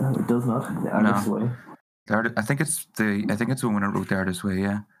 it does not. The Artist's Way. I think it's the woman who wrote The Artist's Way.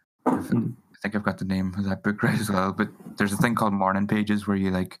 Yeah, I think I've got the name of that book right as well. But there's a thing called morning pages where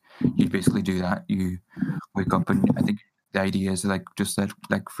you basically do that. You wake up and I think the idea is like just that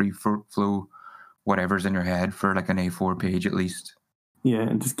like free flow whatever's in your head for like an A4 page at least. Yeah,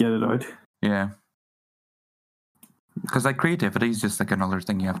 and just get it out. Yeah. Because like creativity is just like another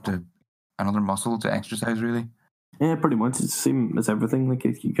thing another muscle to exercise, really. Yeah, pretty much. It's the same as everything. Like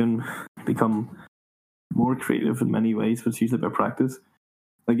if you can become more creative in many ways, but it's usually by practice.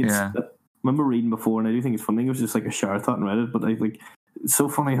 Like I remember reading before, and I do think it's funny. It was just like a shower thought and read it, but it's so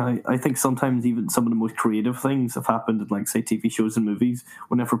funny how I think sometimes even some of the most creative things have happened in like say TV shows and movies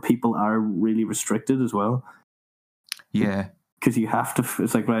whenever people are really restricted as well. Yeah, because you have to.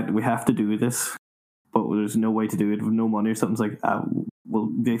 It's like right, we have to do this. But there's no way to do it with no money or something's like,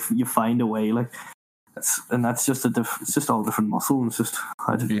 you find a way. Like that's just it's just all different muscle, and it's just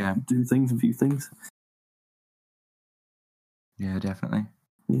how to do things and view things. Yeah, definitely.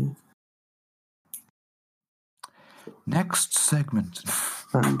 Yeah. Next segment,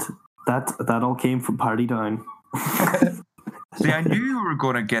 and that all came from Party Down. See, I knew you were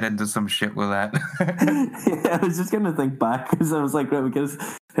going to get into some shit with that. Yeah, I was just going to think back because I was like, right, we just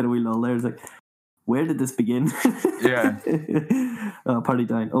hit a wee lull there. It's like, where did this begin? Yeah. Party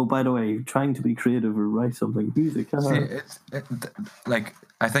Down. Oh, by the way, trying to be creative or write something. Music. See, like,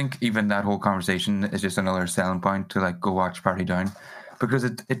 I think even that whole conversation is just another selling point to, like, go watch Party Down. Because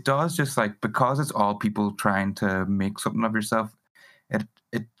it does just, like, because it's all people trying to make something of yourself, it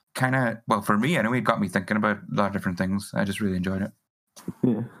kind of, well, for me, anyway, it got me thinking about a lot of different things. I just really enjoyed it.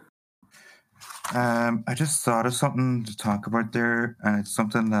 Yeah. I just thought of something to talk about there, and it's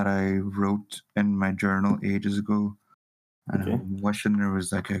something that I wrote in my journal ages ago. And okay. I'm wishing there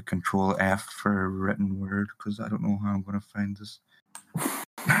was like a Control F for a written word, because I don't know how I'm going to find this.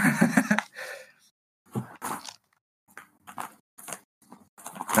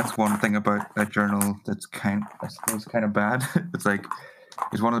 That's one thing about a journal that's kind of bad. It's like,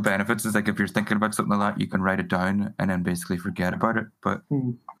 it's one of the benefits is like if you're thinking about something a lot, you can write it down and then basically forget about it. But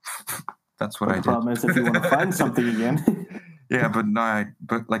that's what I did. The problem is if you want to find something again. Yeah, but no, I'm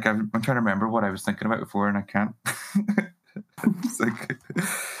trying to remember what I was thinking about before, and I can't. It's like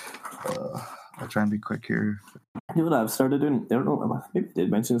I'll try and be quick here. You know what I've started doing? I don't know. Maybe I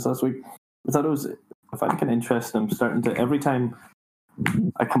did mention this last week. I thought I find it kind of interesting. I'm starting to every time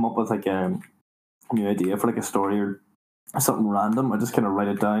I come up with like a new idea for like a story or something random, I just kind of write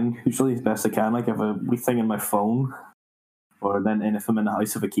it down. Usually as best I can. Like I have a wee thing in my phone, or then if I'm in the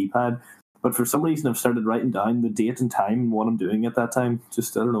house, I have a keypad. But for some reason, I've started writing down the date and time and what I'm doing at that time.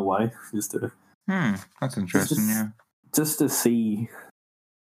 Just, I don't know why. Just to, that's interesting, Just to see,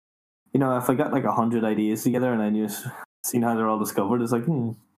 you know, if I got like 100 ideas together and I just seen how they're all discovered, it's like,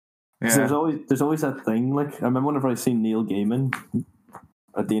 Yeah. There's always that thing. Like, I remember whenever I seen Neil Gaiman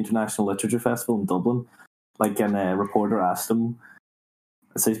at the International Literature Festival in Dublin, like, and a reporter asked him,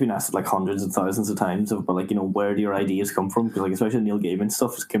 So he's been asked like hundreds of thousands of times, but like, where do your ideas come from? Because like especially Neil Gaiman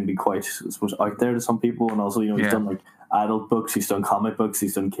stuff can be quite, I suppose, out there to some people. And also, he's done like adult books, he's done comic books,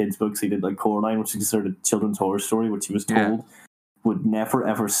 he's done kids books. He did like Coraline, which is considered a children's horror story, which he was told would never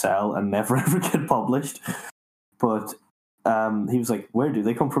ever sell and never ever get published. But he was like, where do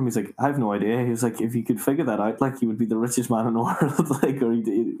they come from? He's like, I have no idea. He was like, if you could figure that out, like, you would be the richest man in the world. Like, or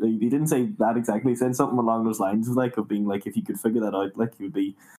he didn't say that exactly. He said something along those lines of like, of being like, if you could figure that out, like, you'd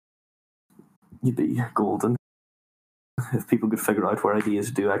be golden. If people could figure out where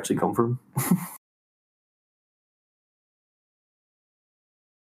ideas do actually come from.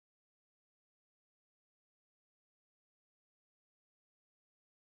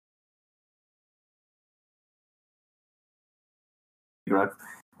 Figure out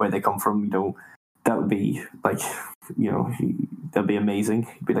where they come from, that would be like, that'd be amazing.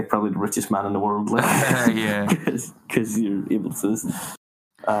 You'd be like probably the richest man in the world, like, because you're able to do this.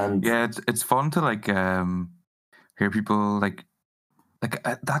 And it's fun to like hear people like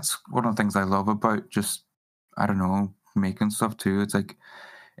that's one of the things I love about just, I don't know, making stuff too. It's like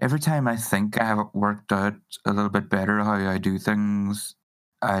every time I think I have it worked out a little bit better how I do things,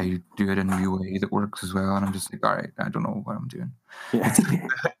 I do it in a new way that works as well, and I'm just like, all right, I don't know what I'm doing. Yeah.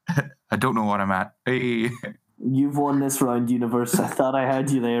 I don't know what I'm at. Hey. You've won this round, universe. I thought I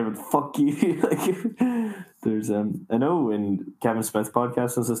had you there, but fuck you. Like, there's I know in Kevin Smith's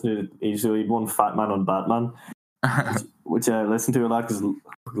podcast, I was listening to, he'd won Fat Man on Batman, which I listen to a lot because I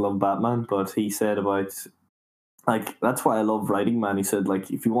love Batman. But he said about, like, that's why I love writing, man. He said, like,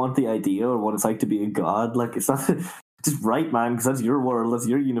 if you want the idea or what it's like to be a god, like, it's not just write, man, because that's your world, that's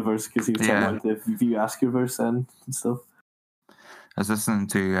your universe. Because he was talking about if you ask your verse and stuff. I was listening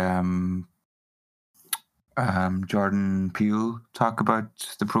to Jordan Peele talk about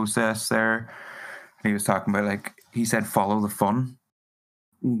the process there. He was talking about, like, he said, follow the fun.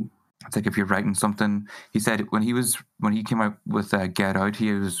 It's like if you're writing something, he said when he came out with Get Out,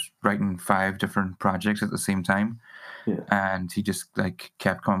 he was writing 5 different projects at the same time. And he just like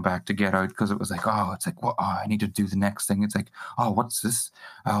kept coming back to Get Out because it was like, I need to do the next thing. It's like, what's this?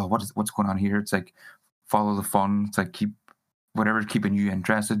 What's going on here? It's like follow the fun. It's like whatever's keeping you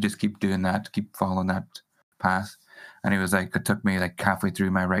interested, just keep doing that, keep following that path. And he was like, it took me like halfway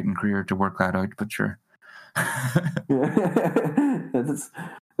through my writing career to work that out, but sure.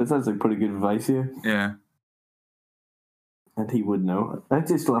 That sounds like pretty good advice here. Yeah. And he would know. I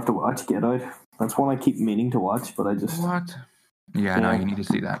just still have to watch Get Out. That's one I keep meaning to watch, but I just... What? Yeah, no, you need to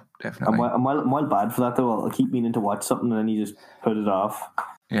see that, definitely. I'm well bad for that, though. I'll keep meaning to watch something and then you just put it off.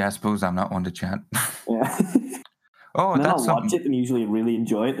 Yeah, I suppose I'm not one to chat. Yeah. Oh, and then that's I'll watch it and usually really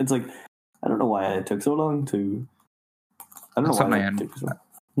enjoy it. It's like, I don't know why it took so long to... I don't know why it took so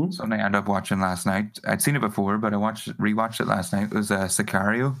long. Something I ended up watching last night. I'd seen it before, but I rewatched it last night. It was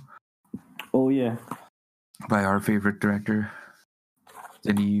Sicario. Oh, yeah. By our favorite director,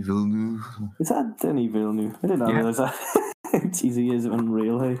 Denis Villeneuve. Is that Denis Villeneuve? I did not realize that. Cheesy is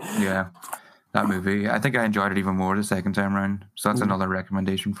unreal, hey? Yeah, that movie. I think I enjoyed it even more the second time around. So that's another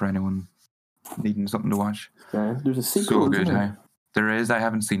recommendation for anyone needing something to watch. Yeah, there's a sequel. So good, hey? There is. I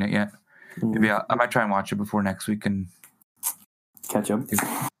haven't seen it yet. Maybe I might try and watch it before next week and catch up.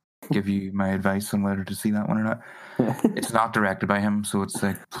 Give you my advice on whether to see that one or not. It's not directed by him, so it's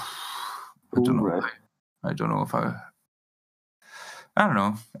like I don't know. Right. I don't know if I don't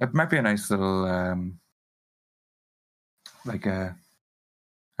know. It might be a nice little I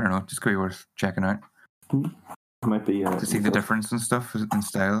don't know, just could be worth checking out. Might be to see the difference and stuff in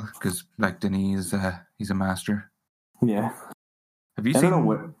style, because like Denis, he's a master. Yeah. Have you seen?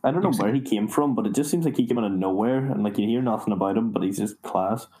 I don't know where he came from, but it just seems like he came out of nowhere, and like you hear nothing about him, but he's just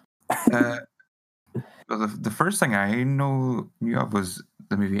class. Well, the first thing I knew of was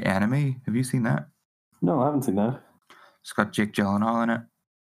the movie Enemy. Have you seen that? No, I haven't seen that. It's got Jake Gyllenhaal in it.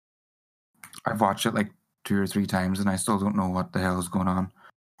 I've watched it like 2 or 3 times, and I still don't know what the hell is going on.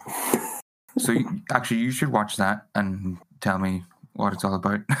 So you should watch that and tell me what it's all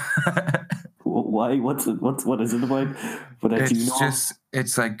about. Why? What is it about? But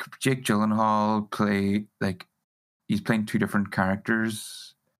it's like Jake Gyllenhaal he's playing 2 different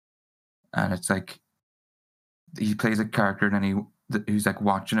characters, and it's like he plays a character and then who's like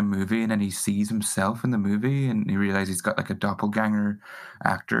watching a movie, and then he sees himself in the movie, and he realizes he's got like a doppelganger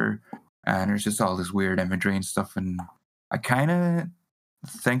actor, and there's just all this weird imagery and stuff. And I kind of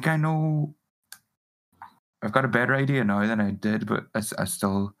think I know. I've got a better idea now than I did, but I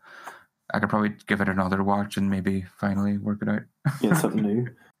still I could probably give it another watch and maybe finally work it out. Yeah, something new.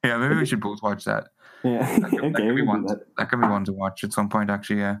 Yeah, maybe we should both watch that. Yeah, okay, we can do that. That can be one to watch at some point,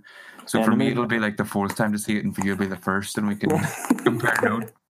 actually. Yeah. So for me, it'll be like the fourth time to see it, and for you, it'll be the first, and we can compare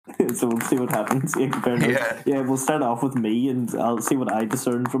notes. So we'll see what happens. Yeah, compare notes. Yeah, we'll start off with me, and I'll see what I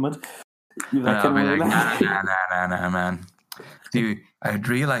discern from it. I'll be like, nah, man. See, I had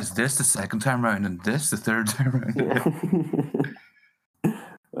realised this the second time round, and this the third time round.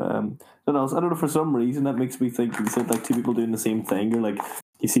 I don't know, for some reason that makes me think, you said like two people doing the same thing, or like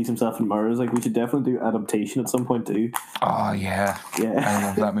he sees himself in mirrors. Like, we should definitely do adaptation at some point too. Oh yeah, I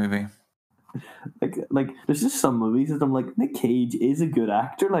love that movie. Like there's just some movies that I'm like, Nick Cage is a good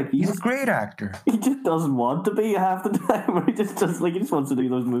actor. Like he's a great actor. He just doesn't want to be half the time, or he just wants to do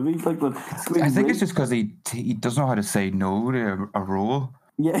those movies. Like, but I think it's just because he doesn't know how to say no to a role.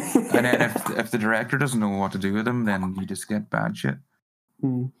 Yeah, and then if the director doesn't know what to do with him, then you just get bad shit.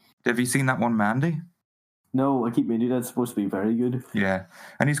 Have you seen that one, Mandy? No, I keep meaning that's supposed to be very good. Yeah,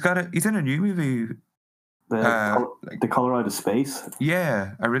 and he's in a new movie. The Color Out of Space.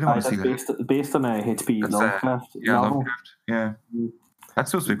 Yeah, I really want to see that. Based on a H.P. Lovecraft novel. Lovecraft. Yeah,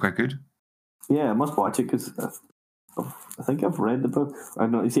 that's supposed to be quite good. Yeah, I must watch it because I think I've read the book. I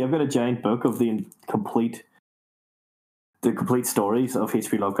don't know. You see, I've got a giant book of the complete stories of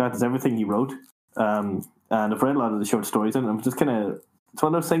H.P. Lovecraft. It's everything he wrote, and I've read a lot of the short stories, and I'm just kind of. It's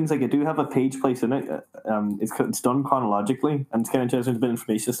one of those things, like, I do have a page place in it. It's done chronologically, and it's kind of interesting, a bit of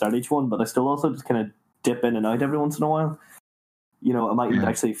information to start each one, but I still also just kind of dip in and out every once in a while. You know, I might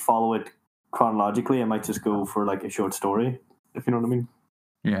actually follow it chronologically. I might just go for like a short story, if you know what I mean.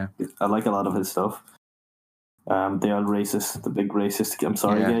 Yeah. I like a lot of his stuff. The old racist, the big racist. I'm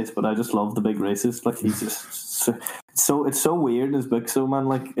sorry, guys, but I just love the big racist. Like, he's just it's so weird in his book. So, man,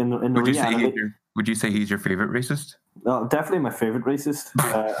 like in the reality. Would you say he's your favorite racist? No, definitely my favorite racist.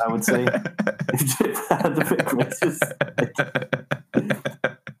 I would say. The big racist.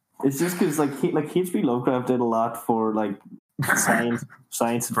 It's just because like H.P. Lovecraft did a lot for like science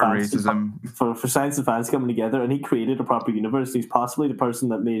and for fantasy, racism, for science and fantasy coming together, and he created a proper universe. He's possibly the person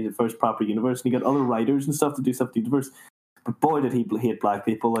that made the first proper universe, and he got other writers and stuff to do stuff to the universe. But boy, did he hate black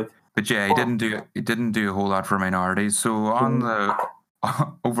people! Like, but yeah, he didn't do a whole lot for minorities. So on the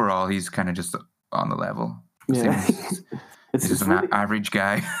overall, he's kind of just on the level. Yeah. He's just an average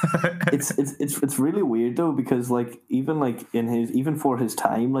guy. it's really weird though, because like even for his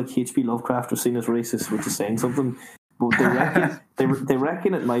time, like H.P. Lovecraft was seen as racist, which is saying something. But they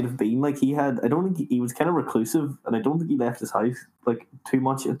reckon it might have been like he had. I don't think he was kind of reclusive, and I don't think he left his house like too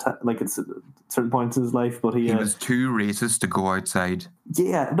much at certain points in his life. But he was too racist to go outside.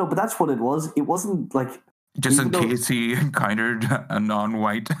 Yeah, no, but that's what it was. It wasn't like. Just in case he encountered a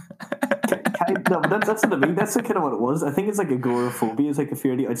non-white. No, but that's what I mean. That's kind of what it was. I think it's like agoraphobia. It's like a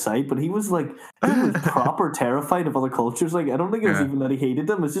fear of the outside. But he was proper terrified of other cultures. Like, I don't think it was even that he hated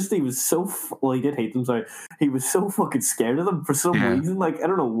them. It's just he was so he did hate them. Sorry, he was so fucking scared of them for some reason. Like, I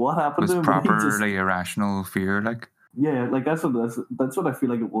don't know what happened to him. Properly irrational fear. Like, yeah, like that's what I feel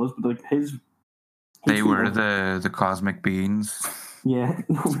like it was. But like they were the cosmic beings. Yeah,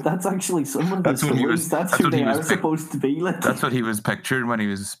 no, that's actually someone. That's who they are supposed to be. Like, that's what he was pictured when he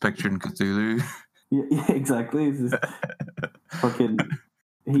was picturing Cthulhu. Yeah, exactly. Fucking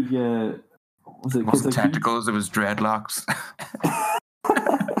he was it? It wasn't tentacles; it was dreadlocks.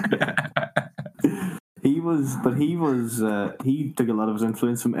 He took a lot of his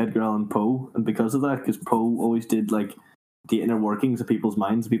influence from Edgar Allan Poe, and because of that, because Poe always did like the inner workings of people's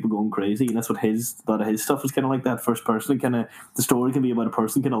minds, people going crazy, and that's what a lot of his stuff was kind of like that first person kind of. The story can be about a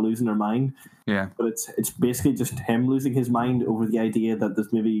person kind of losing their mind, but it's basically just him losing his mind over the idea that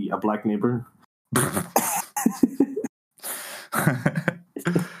there's maybe a black neighbor.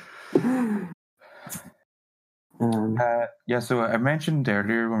 So I mentioned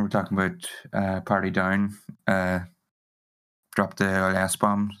earlier when we were talking about Party Down, drop the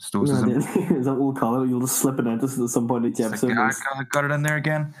S-bomb, stoicism. Is that what we'll call it? You'll just slip it into at some point in the episode. I got it in there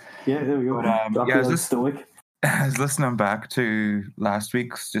again. Yeah, there we go. I was listening back to last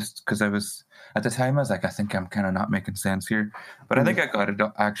week's just because I was, at the time, I was like, I think I'm kind of not making sense here. But I think I got it.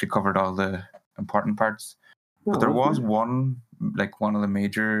 I actually covered all the important parts. But there was one of the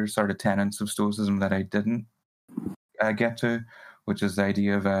major sort of tenets of stoicism that I didn't get to, which is the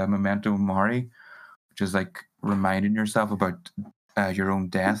idea of memento mori, which is like reminding yourself about your own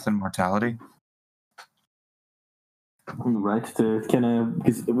death and mortality. Right, to kind of,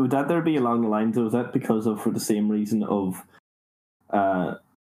 because would that there be along the lines, or was that because of, for the same reason of how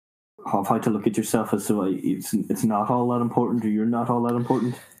to look at yourself as to it's not all that important, or you're not all that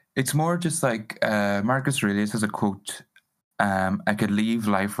important? It's more just like Marcus Aurelius has a quote I could leave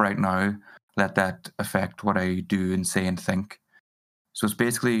life right now, let that affect what I do and say and think. So it's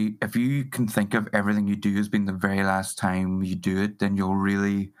basically, if you can think of everything you do as being the very last time you do it, then you'll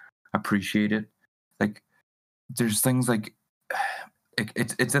really appreciate it. Like, there's things like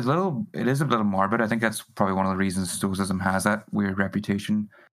it is a little morbid. I think that's probably one of the reasons Stoicism has that weird reputation.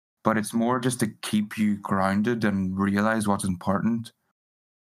 But it's more just to keep you grounded and realize what's important.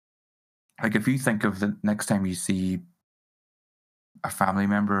 Like, if you think of the next time you see a family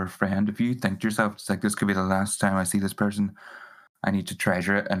member or friend, if you think to yourself, it's like, this could be the last time I see this person, I need to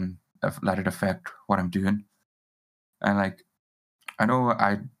treasure it and let it affect what I'm doing. And like, I know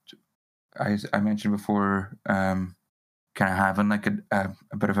I mentioned before, kind of having like a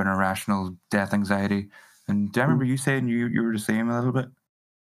bit of an irrational death anxiety. And do I remember you saying you were the same a little bit?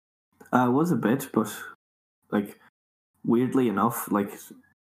 I was a bit, but like weirdly enough, like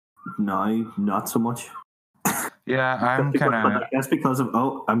now not so much. Yeah, I'm kind of. That's because of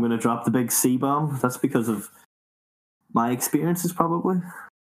I'm going to drop the big C bomb. That's because of my experiences, probably.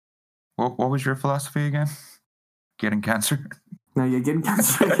 What was your philosophy again? Getting cancer? No, you're getting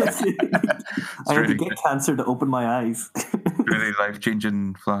cancer. I had to get cancer to open my eyes. Really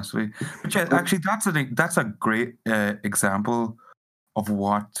life-changing philosophy. But yeah, actually, that's a great example of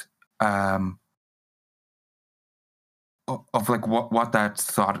what of like what that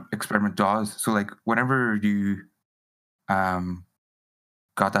thought experiment does. So like, whenever you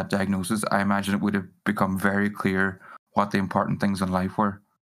got that diagnosis, I imagine it would have become very clear what the important things in life were.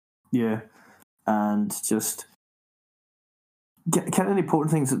 Yeah, and just kind of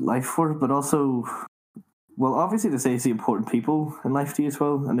important things in life were, but also, well, obviously to say it's the important people in life to you as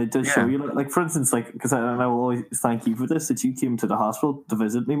well, and it does show you, like for instance, like, because I will always thank you for this, that you came to the hospital to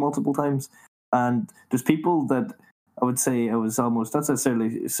visit me multiple times, and there's people that I would say I was almost not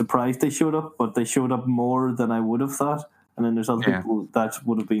necessarily surprised they showed up, but they showed up more than I would have thought, and then there's other people that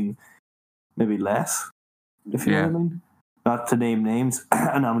would have been maybe less, if you know what I mean. Not to name names,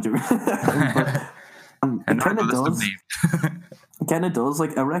 and I'm joking. It kind of does. It kind of does.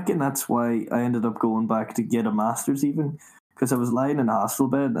 Like, I reckon that's why I ended up going back to get a master's, even because I was lying in a hospital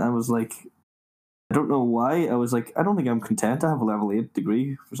bed and I was like, I don't know why. I was like, I don't think I'm content to have a level 8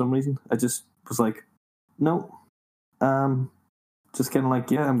 degree for some reason. I just was like, no. Just kind of like,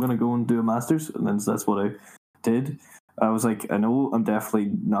 yeah, I'm going to go and do a master's. And then that's what I did. I was like, I know I'm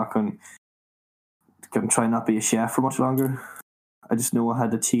definitely not going to try not be a chef for much longer. I just know I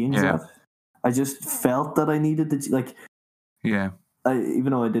had to change that. I just felt that I needed to, like, even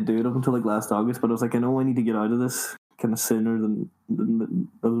though I did do it up until like last August, but I was like, I know I need to get out of this kind of sooner than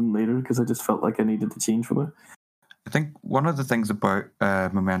later, because I just felt like I needed to change from it. I think one of the things about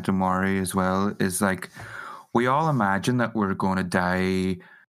Memento Mori as well is, like, we all imagine that we're going to die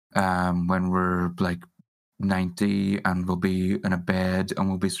when we're like 90 and we'll be in a bed and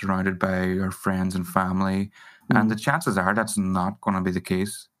we'll be surrounded by our friends and family. And the chances are that's not going to be the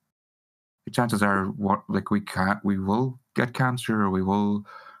case. The chances are we will get cancer, or we will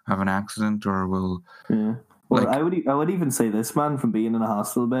have an accident, or we'll. Yeah. Well, I would even say this, man, from being in a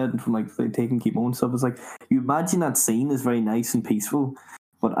hospital bed and from like taking chemo and stuff, is like, you imagine that scene is very nice and peaceful,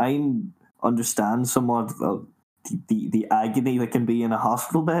 but I understand somewhat the agony that can be in a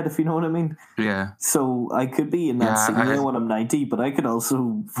hospital bed, if you know what I mean. Yeah. So I could be in that scene when I'm 90, but I could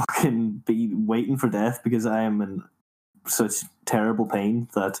also fucking be waiting for death because I am in such terrible pain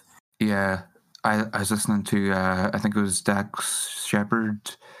that. Yeah, I was listening to I think it was Dax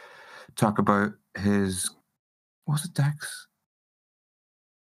Shepard talk about his. Was it Dax?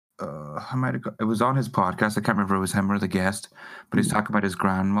 I might have. It was on his podcast. I can't remember if it was him or the guest, but he's talking about his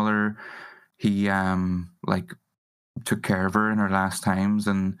grandmother. He like took care of her in her last times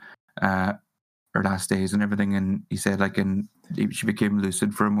and her last days and everything. And he said, like, she became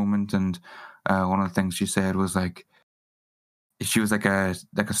lucid for a moment, and one of the things she said was like, she was like a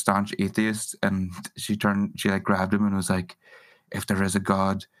staunch atheist, and she like grabbed him and was like, if there is a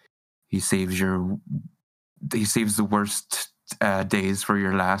God, he saves the worst days for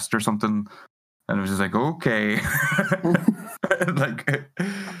your last, or something. And it was just like, okay. Like,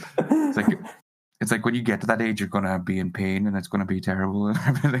 it's like when you get to that age, you're gonna be in pain and it's gonna be terrible and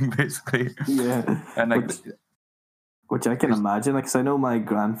everything, basically. Yeah. And like, which I can imagine, like, 'cause I know my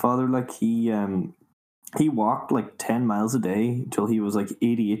grandfather, like, he walked like 10 miles a day until he was like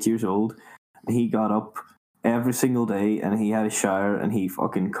 88 years old. He got up every single day and he had a shower and he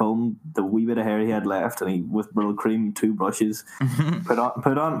fucking combed the wee bit of hair he had left, and he, with Brill cream, 2 brushes, put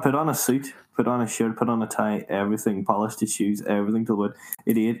on a suit, put on a shirt, put on a tie, everything, polished his shoes, everything, till about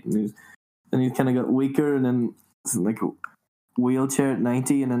 88. And he kind of got weaker, and then like wheelchair at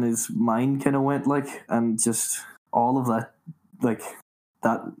 90, and then his mind kind of went like, and just all of that like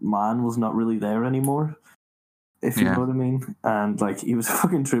that man was not really there anymore, if you know what I mean. And like he was a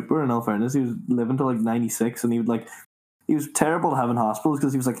fucking trooper. In all fairness, he was living till like 96, and he was terrible having hospitals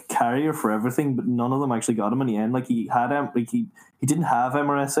because he was like a carrier for everything, but none of them actually got him in the end. Like he didn't have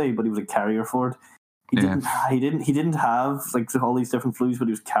MRSA, but he was a carrier for it. He didn't have like all these different flus, but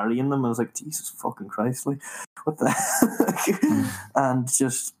he was carrying them. I was like, Jesus fucking Christ, like what the heck? And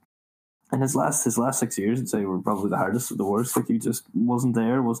just in his last 6 years, I'd say were probably the hardest of the worst. Like he just wasn't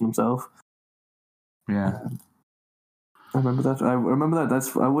there, wasn't himself. Yeah. I remember that. I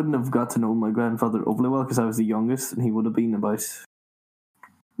wouldn't have got to know my grandfather overly well because I was the youngest, and he would have been about.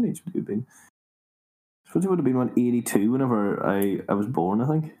 What age would he have been? I suppose he would have been around 82 whenever I was born. I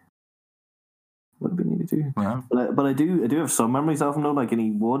think would have been 82. Wow. But I do have some memories of him though. Like, and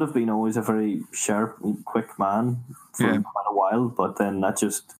he would have been always a very sharp and quick man for quite a while. But then I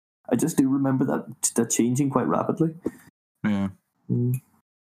just do remember that changing quite rapidly. Yeah.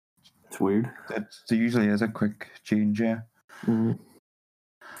 It's weird. There usually is a quick change, yeah. So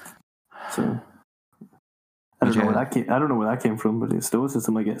I don't know where that came from, but it's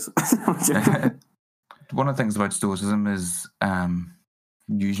stoicism, I guess. One of the things about stoicism is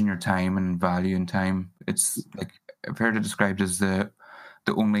using your time and valuing time. It's like I've heard it described as the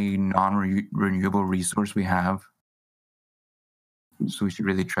only non-renewable resource we have. So we should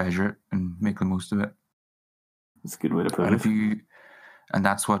really treasure it and make the most of it. That's a good way to put it. And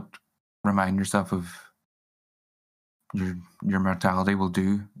that's what remind yourself of your mortality will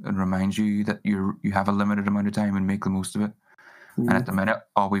do, and remind you that you have a limited amount of time and make the most of it. And at the minute,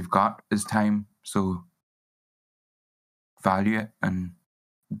 all we've got is time. So value it and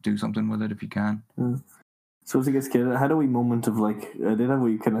do something with it if you can. So as it gets kid, I had a wee moment of like, I did have a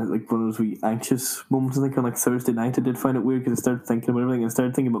wee kind of like one of those wee anxious moments. I think on like Thursday night, I did find it weird because I started thinking about everything. I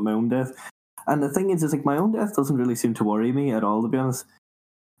started thinking about my own death. And the thing is like my own death doesn't really seem to worry me at all, to be honest.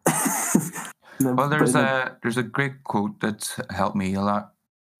 Well, there's a great quote that helped me a lot.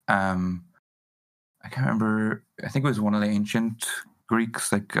 I can't remember. I think it was one of the ancient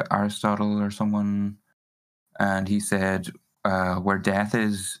Greeks, like Aristotle or someone, and he said, "Where death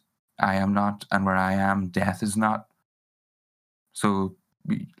is, I am not, and where I am, death is not." So,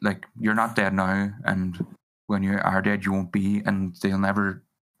 like, you're not dead now, and when you are dead, you won't be, and they'll never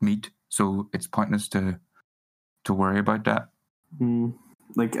meet. So it's pointless to worry about that.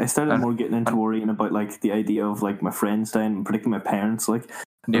 Like I started more getting into worrying about like the idea of like my friends dying, and particularly my parents. Like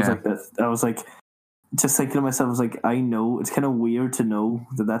I was like that. I was like just thinking to myself, I was like, I know it's kind of weird to know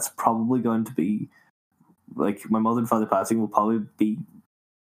that that's probably going to be like my mother and father passing will probably be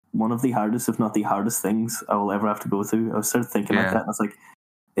one of the hardest, if not the hardest things I will ever have to go through. I started thinking like that, and I was like,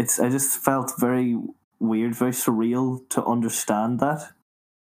 I just felt very weird, very surreal to understand that.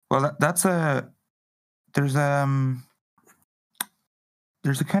 Well,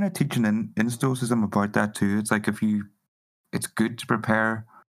 there's a kind of teaching in Stoicism about that too. It's like it's good to prepare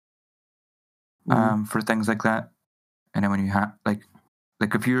for things like that, and then when you have like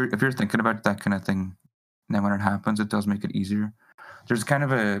if you're thinking about that kind of thing, then when it happens, it does make it easier. There's kind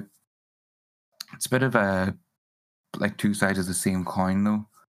of it's a bit of a like two sides of the same coin though.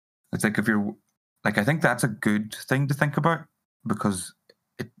 It's like if you're like, I think that's a good thing to think about because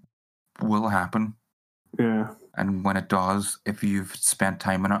it will happen. Yeah. And when it does, if you've spent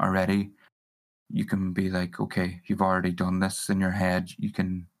time on it already, you can be like, okay, you've already done this in your head. You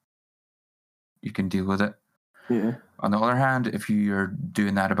can deal with it. Yeah. On the other hand, if you're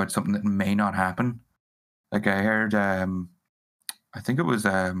doing that about something that may not happen, like I heard, I think it was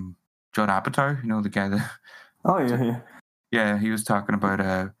Judd Apatow, the guy that. Oh yeah. Yeah, he was talking about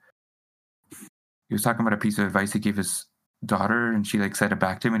a piece of advice he gave his daughter, and she like said it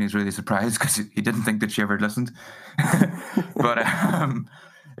back to him, and he was really surprised because he didn't think that she ever listened. But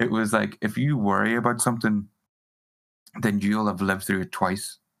it was like, if you worry about something, then you'll have lived through it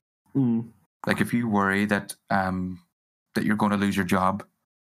twice. Like if you worry that that you're going to lose your job,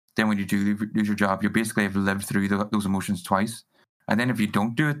 then when you do lose your job, you basically have lived through those emotions twice. And then if you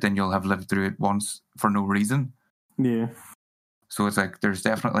don't do it, then you'll have lived through it once for no reason. Yeah. So it's like there's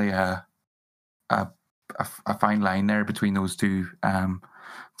definitely a fine line there between those two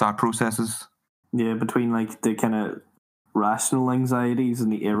thought processes. Yeah, between like the kind of rational anxieties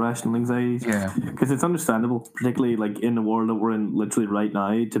and the irrational anxieties. Yeah. Because it's understandable, particularly like in the world that we're in literally right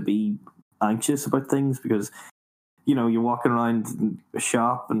now, to be anxious about things because, you're walking around a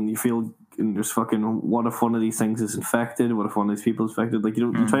shop and you feel, and there's fucking, what if one of these things is infected? What if one of these people is infected? Like,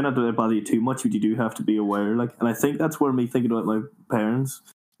 you try not to bother you too much, but you do have to be aware. Like, and I think that's where me thinking about my parents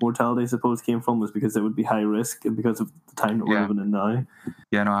mortality, I suppose, came from, was because it would be high risk and because of the time that we're living in now.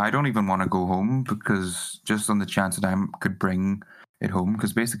 Yeah, no, I don't even want to go home because just on the chance that I could bring it home,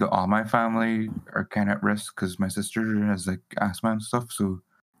 because basically all my family are kind of at risk because my sister has like asthma and stuff. So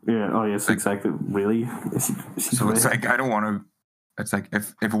yeah, oh yes, like, exactly. Really, so it's like I don't want to. It's like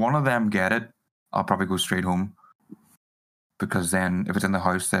if one of them get it, I'll probably go straight home, because then if it's in the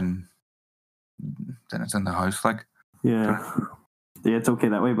house, then it's in the house. Like yeah, it's okay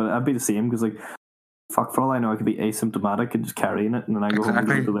that way. But I'd be the same because like. Fuck, for all I know, I could be asymptomatic and just carrying it, and then I go home and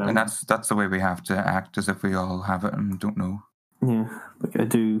go to them. And that's the way we have to act, as if we all have it and don't know. Yeah, like I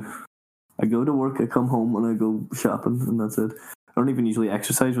do. I go to work, I come home, and I go shopping, and that's it. I don't even usually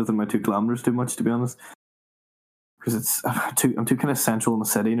exercise within my 2 kilometers too much, to be honest, because I'm too kind of central in the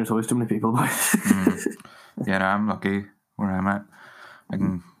city, and there's always too many people about. Yeah, no, I'm lucky where I'm at.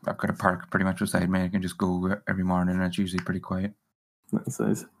 I've got a park pretty much beside me. I can just go every morning, and it's usually pretty quiet. That's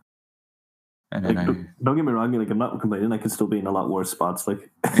nice. And then like, don't get me wrong, like I'm not complaining. I could still be in a lot worse spots.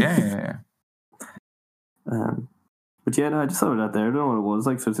 Like yeah. But yeah, no, I just thought of that there. I don't know what it was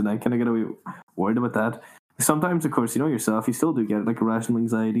like. So tonight, kind of get a wee worried about that. Sometimes, of course, you know yourself, you still do get like irrational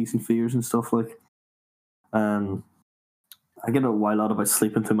anxieties and fears and stuff. Like, I get a wild out about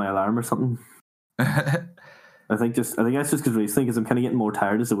sleeping through my alarm or something. I think that's just because recently, because I'm kind of getting more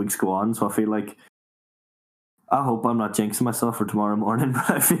tired as the weeks go on. So I feel like. I hope I'm not jinxing myself for tomorrow morning, but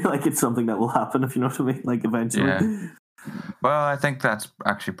I feel like it's something that will happen, if you know what I mean, like eventually. Yeah. Well, I think that's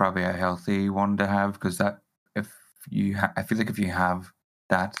actually probably a healthy one to have, because that I feel like if you have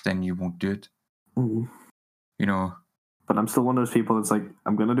that, then you won't do it. Mm-hmm. You know. But I'm still one of those people that's like,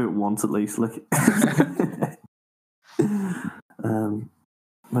 I'm going to do it once at least. Like,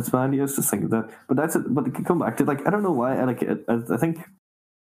 that's fine. I was just thinking that. But that's it. But it could come back to, like, I don't know why. I think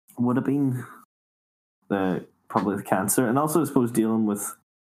would have been probably the cancer, and also I suppose dealing with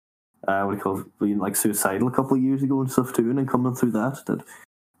being like suicidal a couple of years ago and stuff too, and then coming through that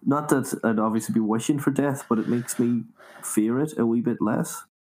not that I'd obviously be wishing for death, but it makes me fear it a wee bit less.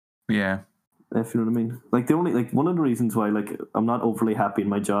 Yeah, if you know what I mean. Like one of the reasons why like I'm not overly happy in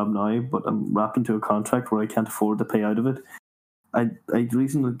my job now, but I'm wrapped into a contract where I can't afford to pay out of it. The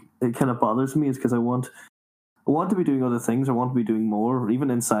reason it kind of bothers me is because I want to be doing other things. I want to be doing more.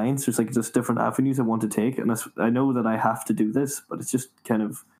 Even in science, there's like just different avenues I want to take. And I know that I have to do this, but it's just kind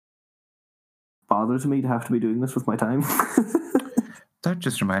of bothers me to have to be doing this with my time. That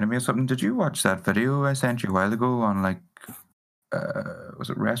just reminded me of something. Did you watch that video I sent you a while ago on like, was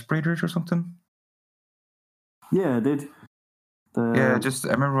it respirators or something? Yeah, I did. I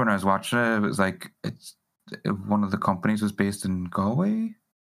remember when I was watching it, it was like, one of the companies was based in Galway.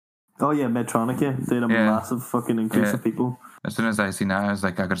 Oh yeah, Medtronic, yeah. They had a massive fucking increase of people. As soon as I seen that, I was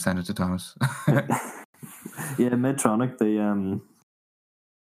like, I gotta send it to Thomas. Yeah, Medtronic, they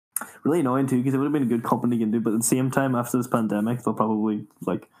really annoying too, because it would have been a good company to do, but at the same time, after this pandemic, they'll probably,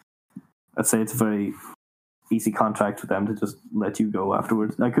 like, I'd say it's a very easy contract for them to just let you go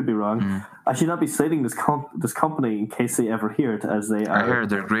afterwards. I could be wrong. I should not be citing this company in case they ever hear it, as they are. I heard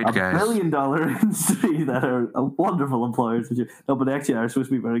they're great guys. $1 billion industry that are wonderful employers. No, but they actually are supposed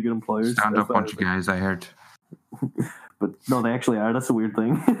to be very good employers. Stand up bunch of guys, I heard. But no, they actually are. That's a weird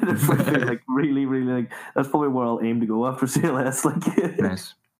thing. They're like really, really like. That's probably where I'll aim to go after CLS. Like,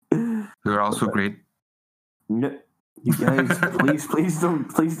 nice. They're also great. Yeah. You guys, please don't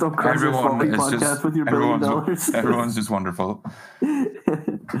crush this podcast with your $1 billion. Everyone's just wonderful. But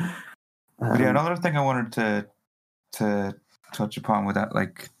yeah, another thing I wanted to touch upon with that,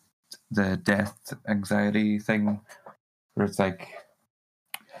 like the death anxiety thing, where it's like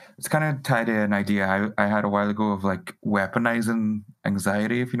it's kind of tied to an idea I had a while ago of like weaponizing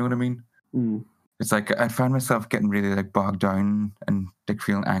anxiety, if you know what I mean. It's like I find myself getting really like bogged down and like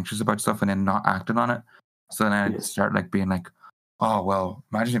feeling anxious about stuff and then not acting on it. So then I'd start like being like, oh, well,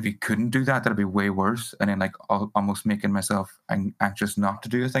 imagine if you couldn't do that, that'd be way worse. And then like almost making myself anxious not to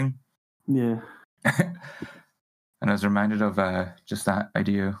do a thing. Yeah. And I was reminded of just that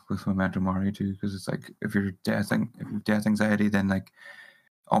idea with Memento Mori too, because it's like if you're death anxiety, then like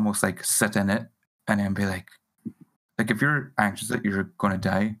almost like sit in it and then be like if you're anxious that you're going to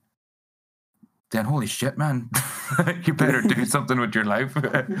die, then holy shit, man, you better do something with your life. You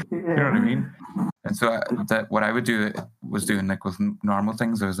know what I mean? And so that what I would do was doing like with normal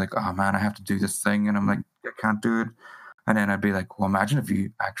things. I was like, oh man, I have to do this thing, and I'm like, I can't do it. And then I'd be like, well, imagine if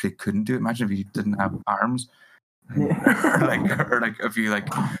you actually couldn't do it. Imagine if you didn't have arms, or like if you like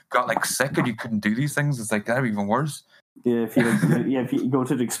got like sick and you couldn't do these things. It's like that'd be even worse. Yeah, if you go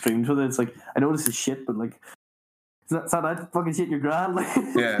to the extremes with it, it's like I know this is shit, but like it's not that fucking shit. You're grand, like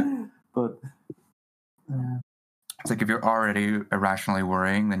yeah, but. It's like if you're already irrationally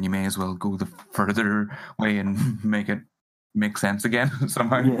worrying, then you may as well go the further way and make it make sense again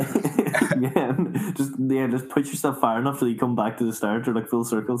somehow. Yeah, just push yourself far enough till you come back to the start or like full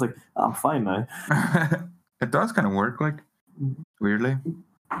circle. It's like, I'm fine now. It does kind of work, like weirdly.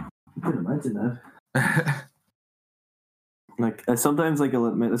 I can imagine that. Like sometimes, like I'll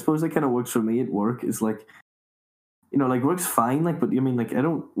admit, I suppose that kind of works for me at work. Is like, like work's fine. Like, but I mean, like I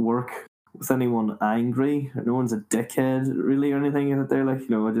don't work with anyone angry. No one's a dickhead really or anything out there. Like,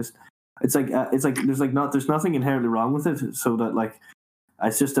 I just it's like there's nothing inherently wrong with it. So that like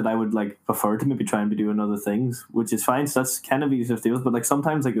it's just that I would like prefer to maybe try and be doing other things, which is fine. So that's kind of easy to deal with. But like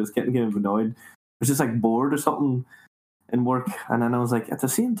sometimes like I was getting kind of annoyed. I was just like bored or something in work, and then I was like, at the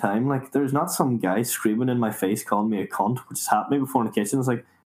same time, like there's not some guy screaming in my face calling me a cunt, which has happened to me before in the kitchen. It's like,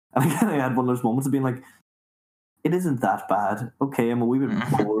 and I had one of those moments of being like, it isn't that bad. Okay, I'm a wee bit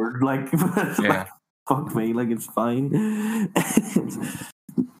bored. Like, like, fuck me, like it's fine.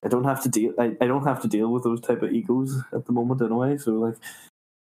 I don't have to deal. I don't have to deal with those type of egos at the moment anyway. So like,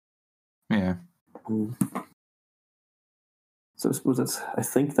 yeah. So I suppose I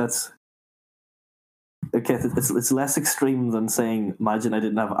think that's. Okay, it's less extreme than saying, imagine I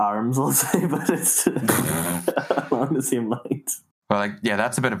didn't have arms all day, but it's along the same lines. Well, like, yeah,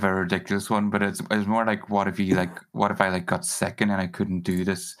 that's a bit of a ridiculous one, but it's more like, what if I like got sick and then I couldn't do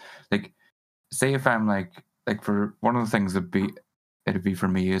this? Like, say if I'm like for one of the things it'd be for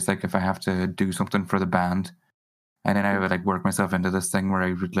me is like if I have to do something for the band, and then I would like work myself into this thing where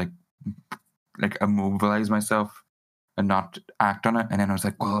I would like immobilize myself and not act on it. And then I was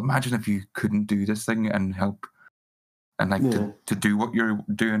like, well, imagine if you couldn't do this thing and help and like to do what you're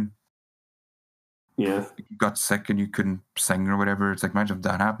doing. Yeah. You got sick and you couldn't sing or whatever. It's like, imagine if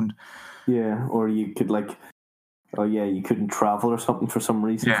that happened. Yeah, or you could like, you couldn't travel or something for some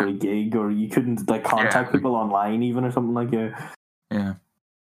reason for a gig, or you couldn't like contact people online even or something like that. Yeah.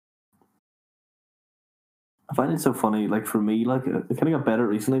 I find it so funny, like for me, like it kind of got better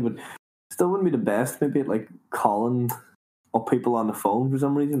recently, but still wouldn't be the best maybe at like calling up people on the phone for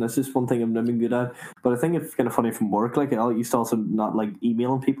some reason. That's just one thing I've never been good at. But I think it's kind of funny from work. Like I used to also not like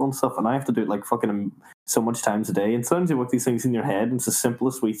emailing people and stuff, and I have to do it like fucking so much times a day. And sometimes you work these things in your head, and it's the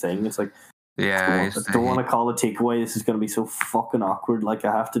simplest wee thing. It's like, I don't want to call a takeaway. This is going to be so fucking awkward. Like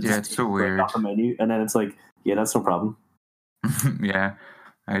I have to just it's so weird. Off the menu, and then it's like, yeah, that's no problem. Yeah,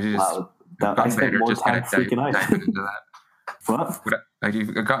 I just I spent more time freaking out. What?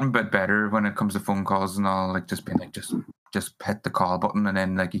 I've gotten a bit better when it comes to phone calls and all, like just being like just hit the call button and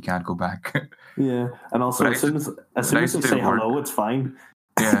then like you can't go back. Yeah, and also as soon as they say hello, it's fine.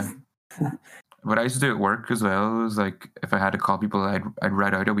 Yeah. What I used to do at work as well was like if I had to call people, I'd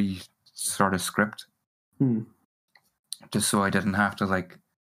write out a wee sort of script, just so I didn't have to like,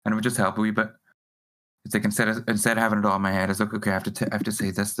 and it would just help a wee bit. It's like instead of having it all in my head, it's like, okay, I have to say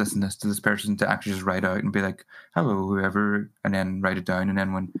this, and this to this person, to actually just write out and be like, hello, whoever, and then write it down. And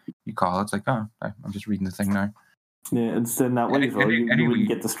then when you call, it's like, oh, I'm just reading the thing now. Yeah, and then that way as well, you wouldn't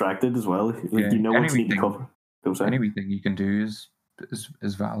get distracted as well. Like, you know what you need to cover. Anything you can do is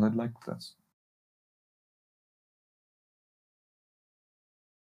valid. Like that's.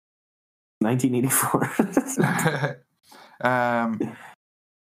 1984.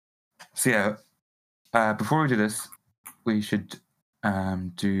 So yeah. Before we do this, we should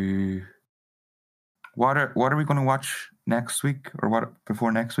do what are we going to watch next week, or what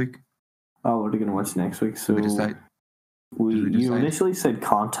before next week? Oh, what are we going to watch next week? So we decide. You initially said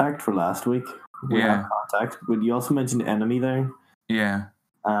Contact for last week. We have Contact, but you also mentioned Enemy there. Yeah.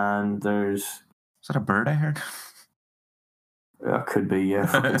 And there's. Is that a bird I heard? It could be, yeah.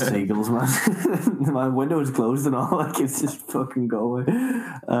 Fucking seagulls, man. My window is closed and all. Like, it's just fucking going.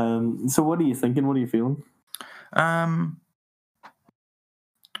 So what are you thinking? What are you feeling?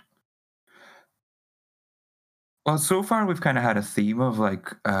 Well, so far we've kind of had a theme of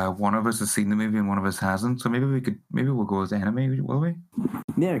like one of us has seen the movie and one of us hasn't. So maybe we'll go with Enemy, will we?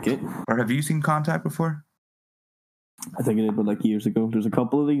 Yeah, okay. Or have you seen Contact before? I think I did, but like years ago. There's a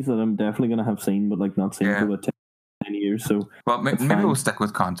couple of these that I'm definitely going to have seen, but like not seen for about 10 years. So well, maybe we'll stick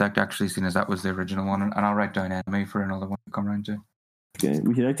with Contact actually, seeing as that was the original one, and I'll write down Enemy for another one to come around to. Okay,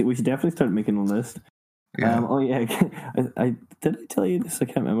 we should definitely start making a list. Yeah. I did I tell you this? I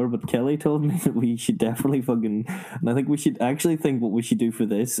can't remember, but Kelly told me that we should definitely fucking, and I think we should actually think what we should do for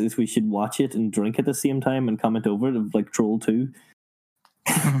this is we should watch it and drink at the same time and comment over it, like Troll 2.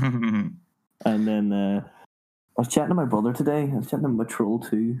 And then I was chatting to my brother today. I was chatting to him about Troll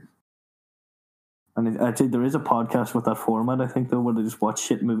 2. And actually, there is a podcast with that format, I think, though, where they just watch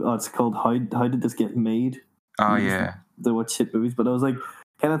shit movies. Oh, it's called How Did This Get Made? Oh, yeah. They watch shit movies. But I was like,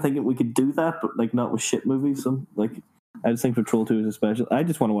 kind of thinking we could do that, but like not with shit movies. So like, I just think for Troll 2 is a special. I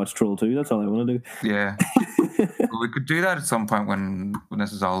just want to watch Troll 2. That's all I want to do. Yeah. Well, we could do that at some point when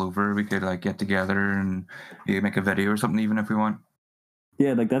this is all over. We could like get together and make a video or something, even if we want.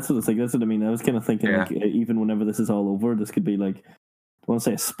 Yeah, like that's what it's like. That's what I mean. I was kind of thinking, like, even whenever this is all over, this could be like, I want to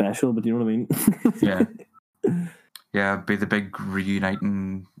say a special, but you know what I mean? Yeah. Yeah, it'd be the big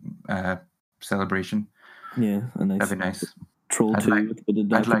reuniting celebration. Yeah, a nice. That'd be nice. Troll 2 with a bit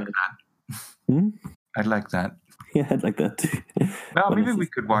of I'd like that. I'd like that. Yeah, I'd like that too. Well, maybe we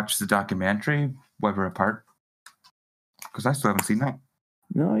could watch the documentary while we're apart, because I still haven't seen that.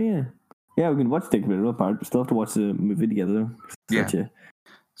 Oh, yeah. Yeah, we can watch the documentary apart, but still have to watch the movie together.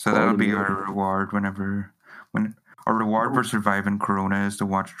 So that'll be our reward our reward for surviving Corona is to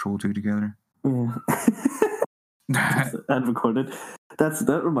watch Troll 2 together. Yeah. And recorded.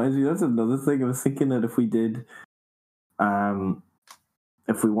 That reminds me, that's another thing. I was thinking that if we did,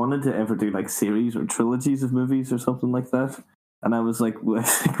 if we wanted to ever do like series or trilogies of movies or something like that, and I was like, I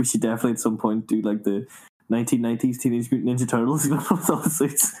think we should definitely at some point do like the 1990s Teenage Mutant Ninja Turtles, you know, with all the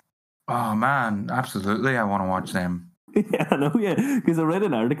suits. Oh man, absolutely! I want to watch them. Yeah, I know, yeah. Because I read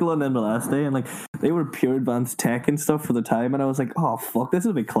an article on them the last day, and like they were pure advanced tech and stuff for the time, and I was like, oh fuck, this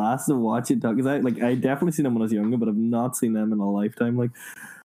would be class to watch it. Because I definitely seen them when I was younger, but I've not seen them in a lifetime. Like,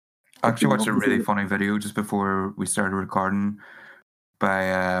 I actually watched a really funny video just before we started recording by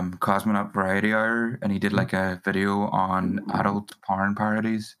Cosmonaut Variety Hour, and he did like a video on adult porn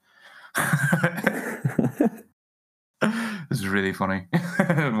parodies. This is really funny.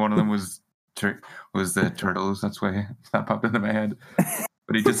 One of them was the Turtles. That's why that popped into my head.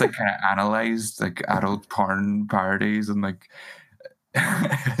 But he just like kind of analyzed like adult porn parodies, and like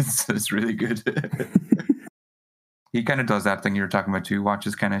it's really good. He kind of does that thing you were talking about too.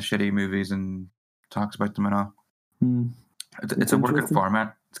 Watches kind of shitty movies and talks about them and all. It's a working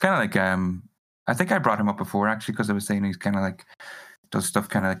format. It's kind of like I think I brought him up before actually, because I was saying he's kind of like does stuff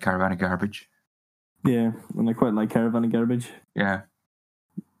kind of like Caravan of Garbage. Yeah, and I quite like Caravan of Garbage. Yeah.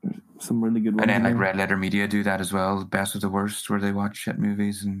 Some really good ones. And then like Red Letter Media do that as well, Best of the Worst, where they watch shit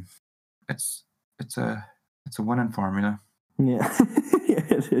movies, and it's a winning formula. Yeah. Yeah,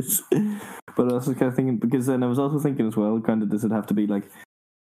 it is. But I was kind of thinking, because then I was also thinking as well, kind of does it have to be like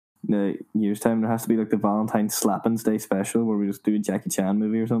in a year's time, there has to be like the Valentine's Slappins Day special where we just do a Jackie Chan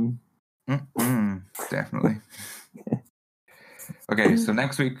movie or something. Definitely. Yeah. Okay, so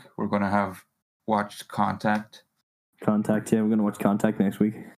next week we're going to have watched Contact. Yeah, we're going to watch Contact next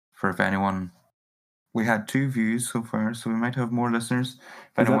week. For if anyone, we had 2 views so far, so we might have more listeners.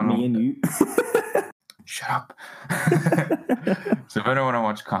 Is that me and you? Shut up. So if anyone want to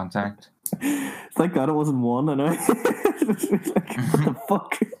watch Contact, thank God it wasn't 1. I know. Like, what the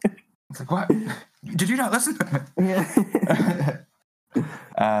fuck? It's like, what? Did you not listen? Yeah.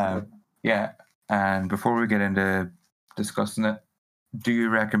 Yeah. And before we get into discussing it, do you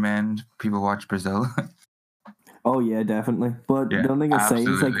recommend people watch Brazil? Oh yeah, definitely. But the only thing I say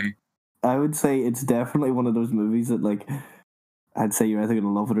is like, I would say it's definitely one of those movies that like, I'd say you're either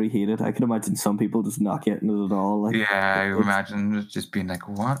gonna love it or you hate it. I can imagine some people just not getting it at all. Like, yeah, I imagine it just being like,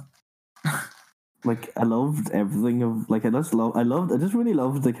 what? Like, I loved everything of like, I just really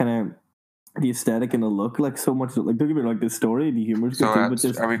loved the kind of the aesthetic and the look, like so much. Like, don't get me wrong, the story, the humor. So are we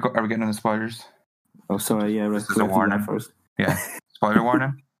getting into spoilers? Oh, sorry. Yeah, right. This is a warning first. Yeah, spoiler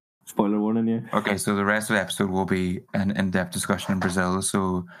warning. Spoiler warning, yeah. Okay, so the rest of the episode will be an in-depth discussion in Brazil.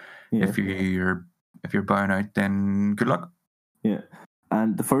 So if you're bowing out, then good luck. Yeah,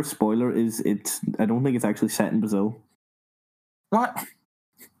 and the first spoiler is I don't think it's actually set in Brazil. What?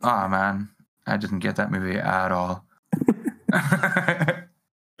 Oh man, I didn't get that movie at all.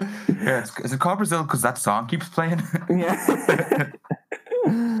 Yeah, is it called Brazil because that song keeps playing? Yeah.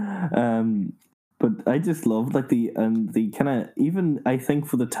 But I just loved like the kind of, even I think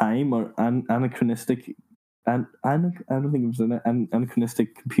for the time, or anachronistic, and I don't think it was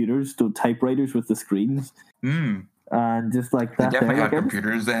anachronistic computers, so typewriters with the screens. And just like that, they definitely had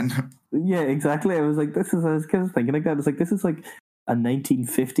computers then. Yeah, exactly. I was like, I was kind of thinking like that. It's like, this is like a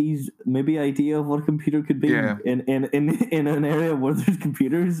 1950s maybe idea of what a computer could be in an area where there's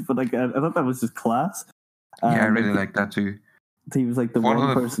computers. But like, I thought that was just class. Yeah, I really like that too. He was like the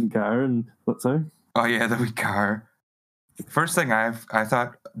one-person car, and what? Sorry. Oh yeah, the wee car. First thing I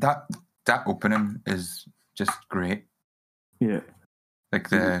thought that opening is just great. Yeah. Like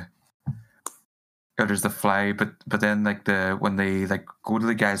there's the fly, but then like when they like go to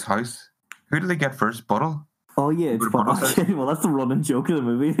the guy's house, who do they get first? Bottle. Oh yeah, it's Bottle. Well, that's the running joke of the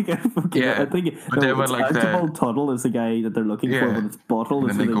movie. Yeah, I think. But then when like Archibald Tuttle is the guy that they're looking for, but it's Bottle.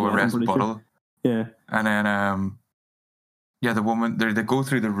 And then they go arrest Bottle. Sure. Yeah, and then Yeah, the woman, they go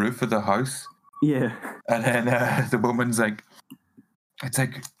through the roof of the house, Yeah. and then the woman's like, it's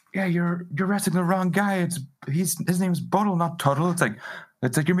like, yeah, you're arresting the wrong guy. His name's Buttle, not Tuttle. It's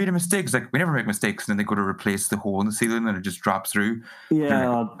like you made a mistake. It's like, we never make mistakes. And then they go to replace the hole in the ceiling, and it just drops through.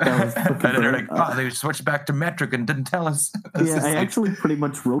 Yeah, that was fucking and they're like, brilliant. they switched back to metric and didn't tell us. Yeah, I actually pretty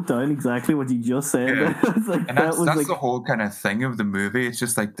much wrote down exactly what you just said. Yeah. Like, and that's the whole kind of thing of the movie. It's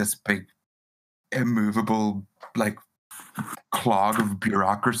just like this big, immovable, like, clog of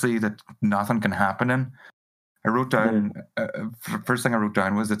bureaucracy that nothing can happen in. I wrote down, first thing I wrote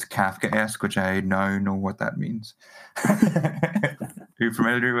down was it's Kafka-esque, which I now know what that means. Are you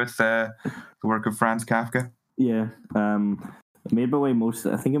familiar with the work of Franz Kafka? Yeah. I made my way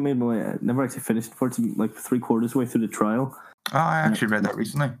I never actually finished for it, like 3/4 way through the trial. Oh, I actually read that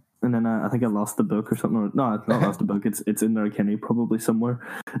recently. And then I think I lost the book or something. No, I've not lost the book. It's in there, Kenny, probably somewhere.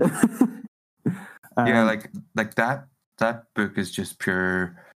 Yeah, like that book is just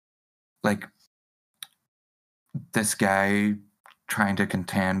pure, like, this guy trying to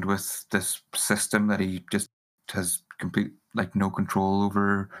contend with this system that he just has complete, like, no control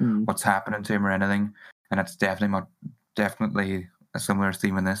over what's happening to him or anything. And that's definitely a similar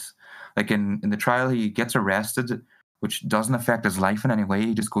theme in this. Like in the trial, he gets arrested, which doesn't affect his life in any way.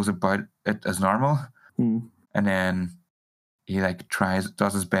 He just goes about it as normal. And then he like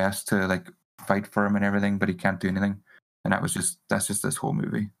does his best to like fight for him and everything, but he can't do anything. And that's just this whole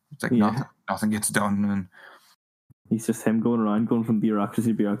movie. It's like nothing gets done, and he's just him going around, going from bureaucracy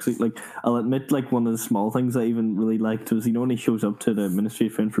to bureaucracy. Like, I'll admit, like, one of the small things I even really liked was, when he shows up to the Ministry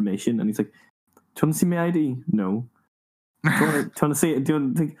for Information and he's like, "Do you want to see my ID? No. Do you want to see it? Do you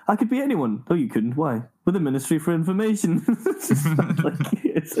want to think I could be anyone? No, you couldn't. Why? With the Ministry for Information."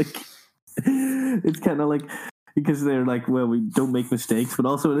 It's kind of like, because they're like, well, we don't make mistakes, but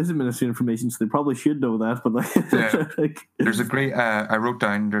also it is a Ministry of Information, so they probably should know that. But like, there's a great. I wrote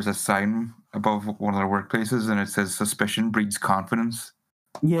down. There's a sign above one of their workplaces, and it says "Suspicion breeds confidence."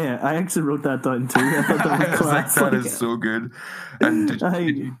 Yeah, I actually wrote that down too. I thought that was class. That is so good. And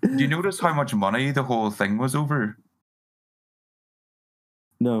did you notice how much money the whole thing was over?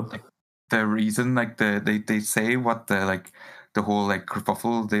 No. Like, the reason, like they say what the whole like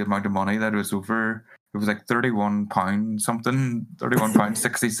kerfuffle, the amount of money that was over. It was like £31 something, £31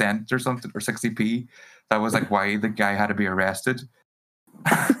 60 cents or something, or 60p. That was like why the guy had to be arrested,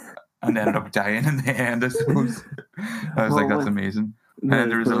 and ended up dying in the end, I suppose. I was like, that's amazing. And then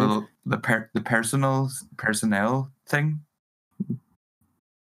there was a little the personnel thing.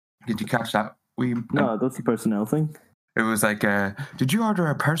 Did you catch that? No, that's the personnel thing. It was like, did you order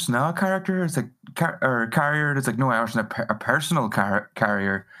a personnel character? It's like or a carrier. It's like, no, I ordered a personal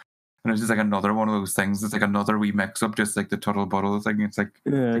carrier. And it's just like another one of those things. It's like another wee mix-up, just like the Tuttle Buttle thing. It's like,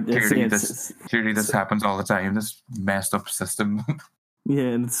 clearly this happens all the time, this messed up system. Yeah,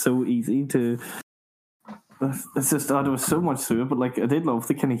 and it's so easy to... It's just, there was so much to it, but like, I did love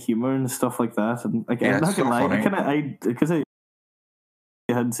the kind of humour and stuff like that. And like, I'm not gonna lie, because I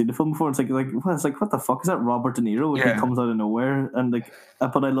hadn't seen the film before, it's like what the fuck is that, Robert De Niro? And he comes out of nowhere, and like,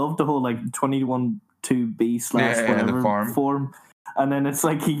 but I love the whole like 21-2B / whatever form. And then it's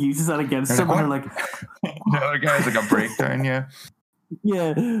like he uses that against someone. They're like, the other guy's like a breakdown, yeah.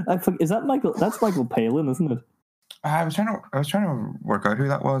 Yeah, is that Michael? That's Michael Palin, isn't it? I was trying to work out who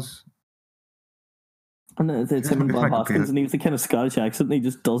that was. And it's him and Bob Hoskins, and he was the kind of Scottish accent, and he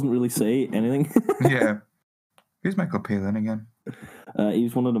just doesn't really say anything. Yeah, who's Michael Palin again? He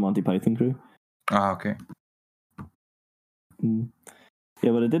was one of the Monty Python crew. Oh, okay.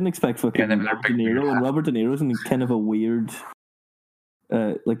 Yeah, but I didn't expect fucking Robert De Niro, and Robert De Niro's in kind of a weird.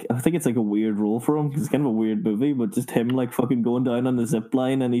 Like, I think it's like a weird role for him because it's kind of a weird movie, but just him like fucking going down on the zip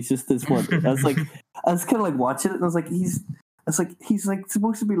line, and he's just this one. I was kind of like watching it, and I was like, he's like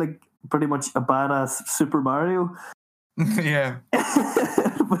supposed to be like pretty much a badass Super Mario. Yeah.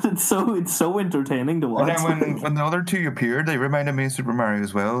 But it's so entertaining to watch. And then when the other two appeared, they reminded me of Super Mario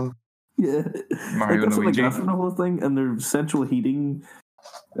as well. Yeah, Mario and Luigi. Like, the whole thing, and they're central heating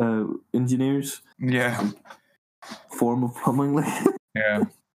engineers. Yeah. Form of plumbing, like. Yeah.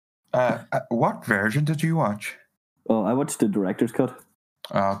 What version did you watch? Oh, I watched the director's cut.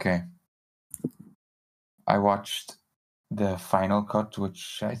 Oh, okay. I watched the final cut,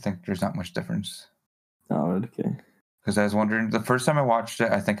 which I think there's not much difference. Oh, right, okay. Because I was wondering, the first time I watched it,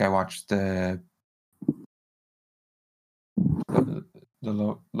 I think I watched the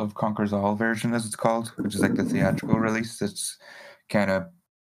Love Conquers All version, as it's called, which is like the theatrical release. It's kind of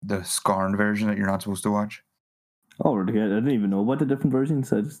the scorned version that you're not supposed to watch. Oh, I didn't even know about the different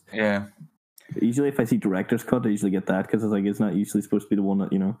versions. Yeah. Usually, if I see director's cut, I usually get that because it's like it's not usually supposed to be the one that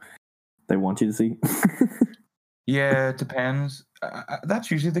they want you to see. Yeah, it depends.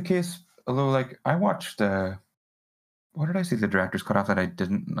 That's usually the case. Although, like, I watched what did I see the director's cut off that I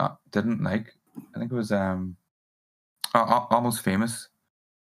didn't like? I think it was Almost Famous.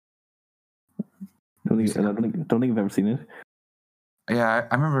 I don't think I've ever seen it. Yeah,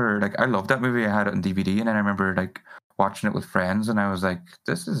 I remember, like, I loved that movie. I had it on DVD, and then I remember, like, watching it with friends, and I was like,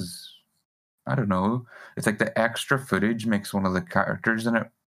 this is, I don't know. It's like the extra footage makes one of the characters in it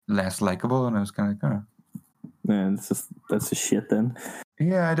less likable, and I was kind of like, oh. Yeah, that's just shit then.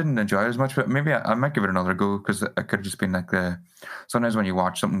 Yeah, I didn't enjoy it as much, but maybe I might give it another go, because it could have just been like sometimes when you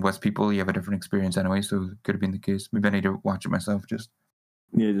watch something with people, you have a different experience anyway, so it could have been the case. Maybe I need to watch it myself just.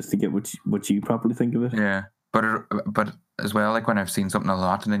 Yeah, just to get what you properly think of it. Yeah, but as well, like when I've seen something a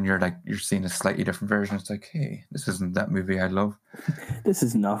lot, and then you're seeing a slightly different version, it's like, hey, this isn't that movie I love. This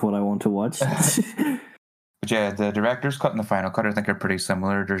is not what I want to watch. But yeah, the director's cut and the final cut, I think, are pretty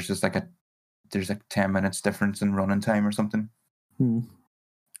similar. There's just like 10 minutes difference in running time or something.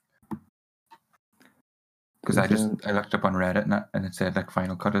 Because I looked up on Reddit and it said like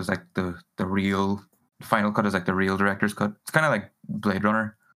final cut is like the real final cut is like the real director's cut. It's kind of like Blade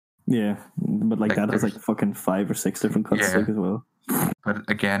Runner. Yeah, but like that has like fucking 5 or 6 different cuts as well. But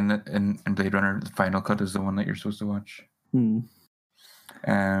again, in Blade Runner, the final cut is the one that you're supposed to watch.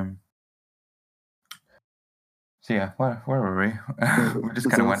 So yeah, where were we? We just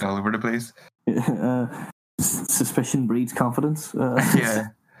kind of went all over the place. Suspicion breeds confidence. Yeah,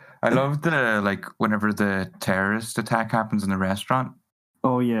 I love whenever the terrorist attack happens in the restaurant.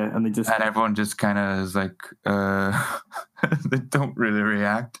 Oh yeah, and everyone just kind of is like, they don't really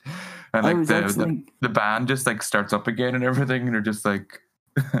react, and like the band just like starts up again and everything, and they're just like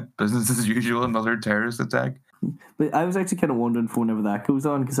business as usual, another terrorist attack. But I was actually kind of wondering for whenever that goes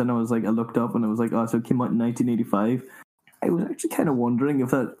on, because then I looked up and I was like, oh, so it came out in 1985. I was actually kind of wondering if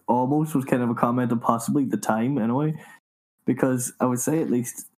that almost was kind of a comment on possibly the time anyway, because I would say at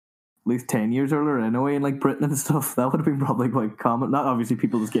least 10 years earlier anyway, in like Britain and stuff, that would have been probably quite common. Not obviously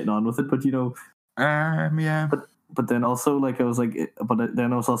people just getting on with it, but yeah. But then also like I was like, but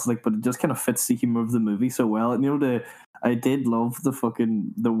then I was also like, but it just kind of fits the humor of the movie so well. And I did love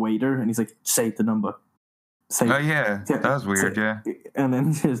the waiter, and he's like, say the number. Yeah, that was weird. Yeah, and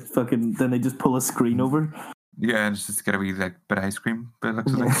then then they just pull a screen over. Yeah, and it's just gotta be like bit of ice cream, but it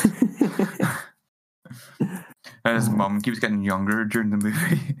looks like. And his mum keeps getting younger during the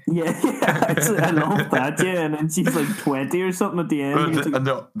movie. Yeah, I love that. Yeah, and then she's like 20 or something at the end. And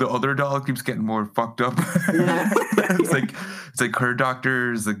the other doll keeps getting more fucked up. Yeah. it's like her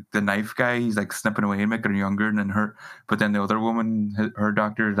doctor is like the knife guy. He's like snipping away and making her younger, and then but then the other woman, her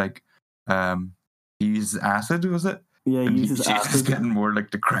doctor, like he uses acid. Was it? Yeah, he uses acid. She's just getting more like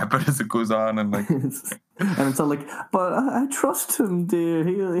decrepit as it goes on, and like, and it's all like, but I trust him, dear.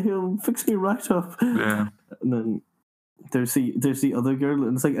 He'll fix me right up. Yeah. And then there's the other girl,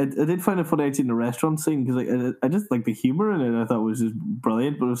 and it's like I did find it funny actually in the restaurant scene, because I just like the humor in it. I thought was just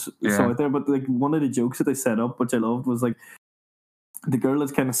brilliant, but it was so out there. But like one of the jokes that they set up, which I loved, was like the girl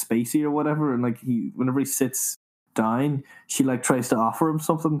is kind of spacey or whatever, and like whenever he sits down, she like tries to offer him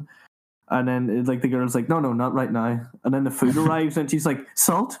something. And then like the girl's like, no, not right now. And then the food arrives, and she's like,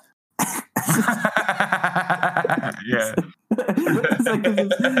 salt. Yeah.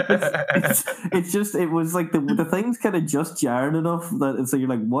 It was like the things kind of just jarred enough that it's like you're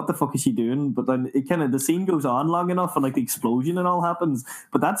like, what the fuck is she doing? But then it kind of the scene goes on long enough, and like the explosion and all happens.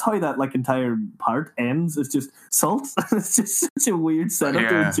 But that's how that like entire part ends. It's just salt. It's just such a weird setup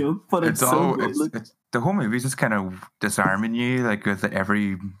to a joke, but it's so good. It's the whole movie's just kind of disarming you, like with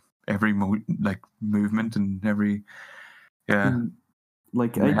every movement and every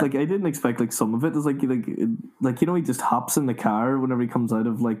Like I didn't expect like some of it is like he just hops in the car whenever he comes out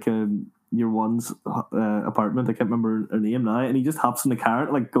of like your one's apartment. I can't remember her name now, and he just hops in the car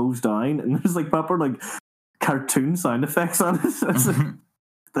and like goes down, and there's like proper like cartoon sound effects on it.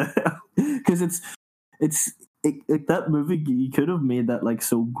 Because it's that movie, you could have made that like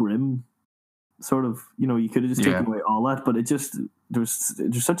so grim, sort of, you could have just taken away all that, but it just there's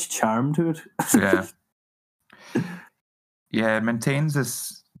such charm to it. Yeah. Yeah, it maintains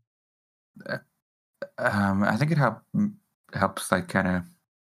this. I think it helps, like, kind of,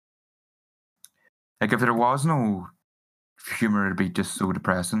 like, if there was no humor, it'd be just so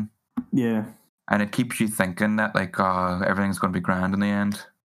depressing. Yeah, and it keeps you thinking that, like, everything's going to be grand in the end.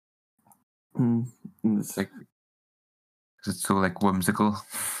 It's like, 'cause it's so like whimsical.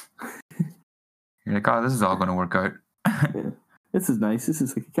 You're like, oh, this is all going to work out. Yeah. This is nice. This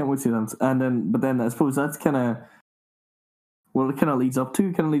is like, I can't wait to see that. But then I suppose that's kind of. Well, it kind of leads up to,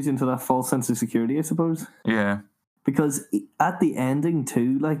 kind of leads into that false sense of security, I suppose. Yeah. Because at the ending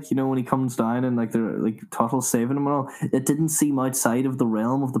too, like, you know, when he comes down and like they're like Tuttle's saving him and all, it didn't seem outside of the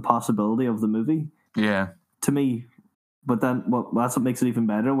realm of the possibility of the movie. Yeah. To me. But then, well, that's what makes it even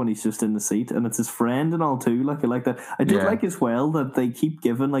better when he's just in the seat and it's his friend and all too. Like, I like that. I did like as well that they keep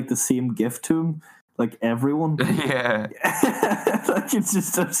giving like the same gift to him, like everyone. Yeah. Like it's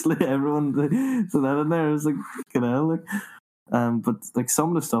just absolutely everyone. So that in there is like, you know, like. But like some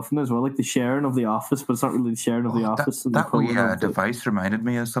of the stuff in there as well, like the sharing of the office, but it's not really the sharing of the office. That wee device reminded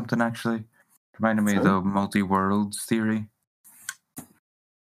me of something actually. Reminded me of the multi-worlds theory.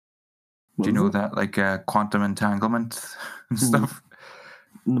 Do you know that, like quantum entanglement and stuff?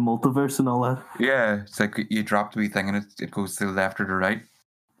 In the multiverse and all that. Yeah, it's like you drop the wee thing and it goes to the left or the right.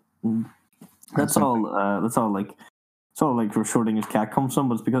 That's all. That's all like. It's all like where Schrodinger's cat comes from,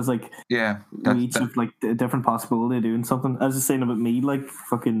 but it's because like we each have like a different possibility of doing something. I was just saying about me, like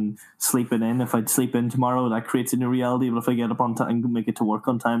fucking sleeping in. If I'd sleep in tomorrow, that creates a new reality. But if I get up on time and make it to work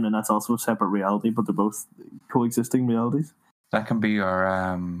on time, then that's also a separate reality. But they're both coexisting realities. That can be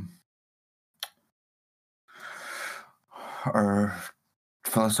our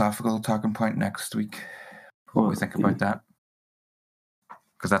philosophical talking point next week. What we think about that.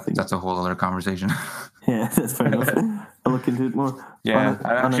 Because that's a whole other conversation. Yeah, that's fair enough. I'll look into it more. Yeah,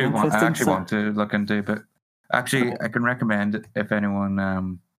 I actually want to look into it, but actually I can recommend if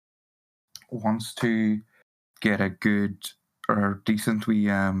anyone wants to get a good or decent wee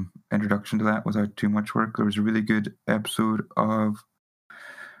introduction to that without too much work. There was a really good episode of,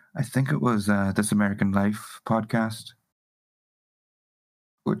 I think it was This American Life podcast,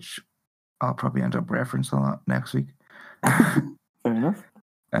 which I'll probably end up referencing a lot next week. Fair enough.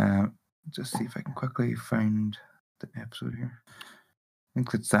 Just see if I can quickly find the episode here. I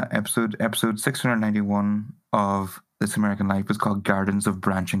think it's that episode 691 of This American Life is called Gardens of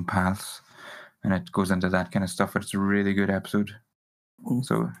Branching Paths, and it goes into that kind of stuff. It's a really good episode.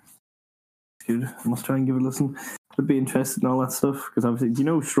 So good. I must try and give it a listen. I'd be interested in all that stuff because obviously, do you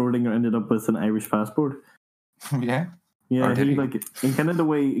know Schrodinger ended up with an Irish passport? Yeah. Yeah, he like in kind of the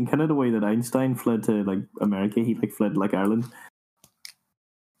way that Einstein fled to like America, he like fled to like Ireland.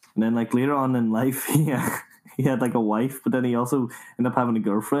 And then, like, later on in life, he had, like, a wife, but then he also ended up having a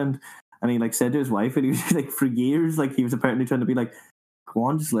girlfriend. And he, like, said to his wife, and he was, like, for years, like, he was apparently trying to be like, go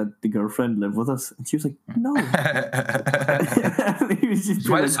on, just let the girlfriend live with us. And she was like, no. He was just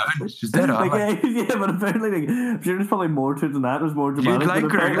she's dead on. Like, yeah, but apparently, like, I'm sure there's probably more to it than that. It was more dramatic. You'd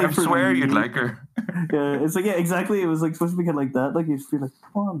like her. I swear you'd like her. Yeah, it's like, yeah, exactly. It was, like, supposed to be kind of like that. Like, you just feel like,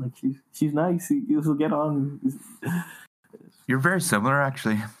 come on, like, she's nice. You'll get on. You're very similar,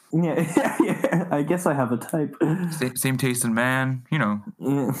 actually. Yeah. I guess I have a type. Same taste in man, you know.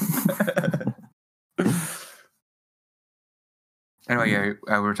 Yeah. Anyway,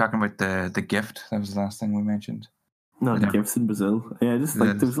 we were talking about the gift. That was the last thing we mentioned. No, the gifts in Brazil. Yeah, just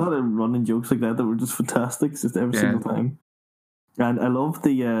like there's a lot of running jokes like that were just fantastic, just every single time. And I love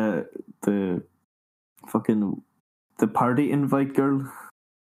the fucking the party invite girl.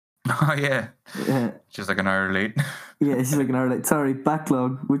 Oh yeah. She's like an hour late. Yeah, she's like an hour late. Sorry,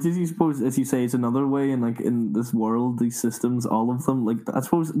 backlog. Which is, you suppose, as you say, is another way in like in this world, these systems, all of them. Like I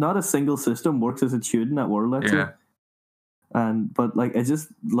suppose not a single system works as it should in that world. Actually. Yeah. But like I just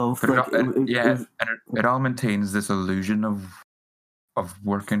love like it all maintains this illusion of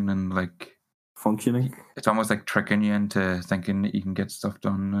working and like functioning. It's almost like tricking you into thinking that you can get stuff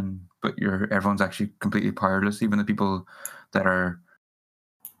done, but everyone's actually completely powerless. Even the people that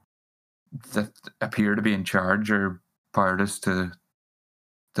appear to be in charge are powerless to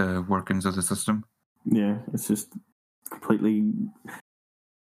the workings of the system. Yeah, it's just completely.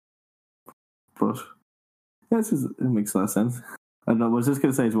 But yeah, it makes a lot of sense. I don't know. I was just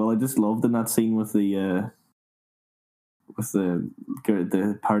gonna say as well. I just loved in that scene with the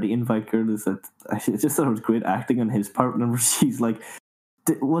party invite girl. Is that I just thought it was great acting on his part. Whenever she's like,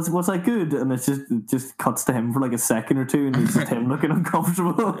 was I good? And it just cuts to him for like a second or two, and it's just him looking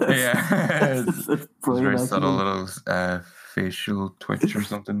uncomfortable. Yeah, it's very subtle little facial twitch or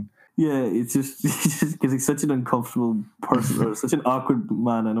something. Yeah, it's just because he's such an uncomfortable person or such an awkward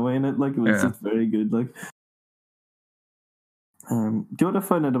man anyway. In it, like it was just very good. Like, do you know what I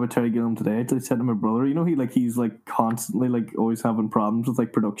found out about Terry Gilliam today? I said to my brother, you know, he's like constantly like always having problems with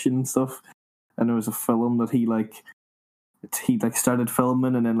like production and stuff. And there was a film that he started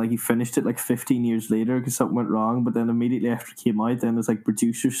filming and then like he finished it like 15 years later because something went wrong, but then immediately after it came out then there's like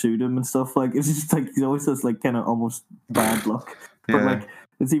producers sued him and stuff. Like it's just like he always has like kind of almost bad luck. But like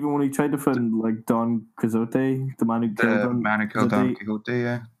it's even when he tried to find like Don Quixote, the man who killed Don Quixote.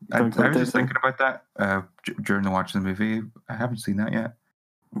 Yeah, I was just thinking about that during the watch of the movie. I haven't seen that yet.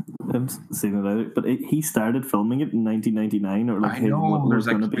 haven't seen it either. But he started filming it in 1999, or like I know what there's was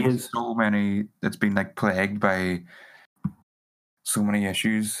like going to be been his. so many. It's been like plagued by so many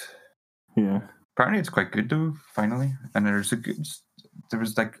issues. Yeah. Apparently, it's quite good though. Finally, and there's a good. There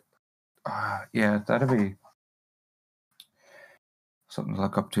was like, yeah, that'd be something to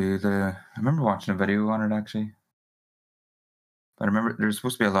look up to. I remember watching a video on it actually. But I remember there's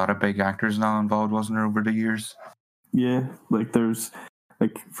supposed to be a lot of big actors now involved, wasn't there, over the years? Yeah, like there's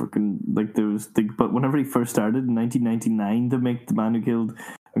like freaking like there was the, but whenever he first started in 1999 to make The Man Who Killed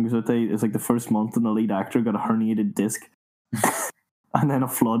Anguzote, it's like the first month an elite actor got a herniated disc, and then a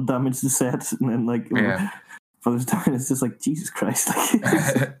flood damaged the set, and then like Father's Time, it's just like Jesus Christ.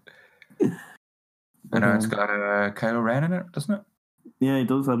 Like, I know it's got Kylo Ren in it, doesn't it? Yeah, he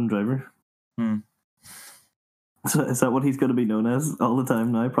does, Adam Driver. So is that what he's going to be known as all the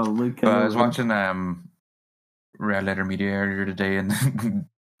time now? Probably. I was watching Red Letter Media earlier today, and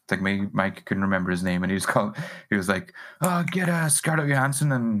like Mike couldn't remember his name, and he was like, "Oh, get Scarlett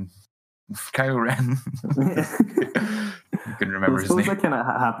Johansson and Kylo Ren." He couldn't remember I his suppose name. that kind of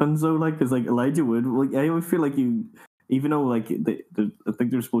happens though, like because like Elijah Wood, like I always feel like even though like I think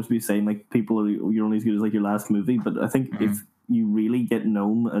they're supposed to be saying like you're only as good as like your last movie, but I think if you really get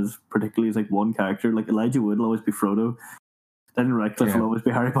known as particularly as like one character, like Elijah Wood will always be Frodo, Daniel Radcliffe will always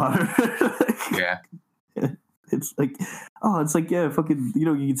be Harry Potter. Yeah. It's like, fucking,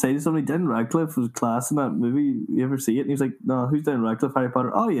 you could say to somebody, Daniel Radcliffe was class in that movie. You ever see it? And he's like, no, who's Daniel Radcliffe? Harry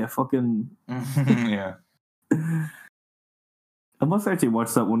Potter. Oh yeah, fucking. Yeah. I must actually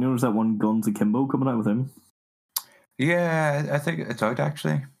watch that one. There's that one Guns Akimbo coming out with him. Yeah, I think it's out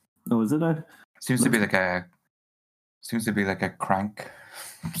actually. Oh, is it out? Seems to be like a Crank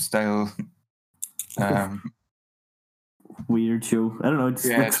style. Weird show. I don't know.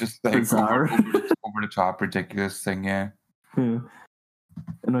 It's just like bizarre, over the top, ridiculous thing. Yeah.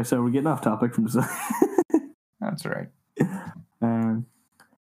 Anyway, so we're getting off topic from this. That's all right. I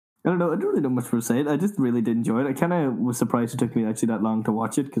don't know. I don't really know much for say. I just really did enjoy it. I kind of was surprised it took me actually that long to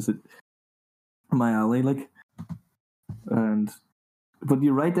watch it because my alley, like. But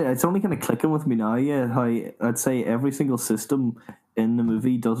you're right. It's only kind of clicking with me now. Yeah, how I'd say every single system in the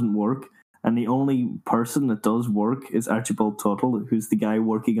movie doesn't work, and the only person that does work is Archibald Tuttle, who's the guy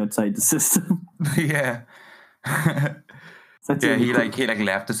working outside the system. Yeah. Yeah, he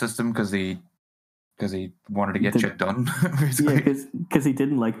left the system because he wanted to get shit done. Yeah, because he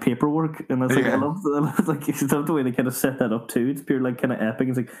didn't like paperwork, and I was like, I love the way they kind of set that up too. It's pure like kind of epic.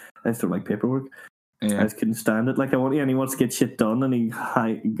 It's like I just don't like paperwork. Yeah. I just couldn't stand it. Like and he wants to get shit done, and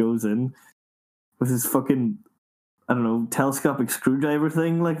he goes in with his fucking I don't know telescopic screwdriver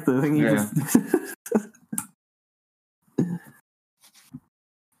thing, like the thing he just.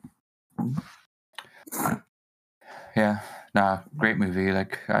 Yeah. Nah, great movie.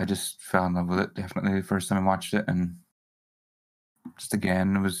 Like I just fell in love with it definitely the first time I watched it, and just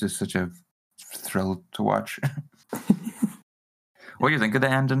again, it was just such a thrill to watch. What do you think of the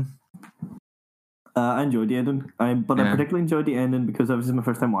ending? I enjoyed the ending, I particularly enjoyed the ending because this is my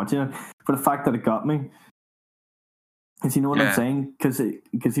first time watching it. For the fact that it got me, because you know what I'm saying, because you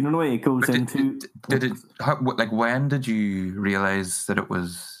know the way it goes into. Did it? Like when did you realize that it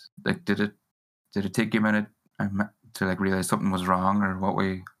was like? Did it take you a minute to like realize something was wrong, or what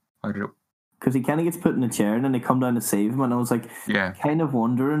way? How did it? Because he kind of gets put in a chair and then they come down to save him, and I was like, kind of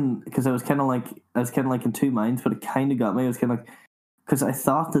wondering because I was kind of like in two minds, but it kind of got me. I was kind of like, because I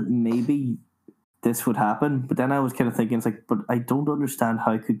thought that maybe this would happen, but then I was kind of thinking, it's like, but I don't understand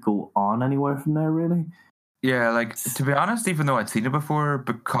how it could go on anywhere from there, really. Yeah, like to be honest, even though I'd seen it before,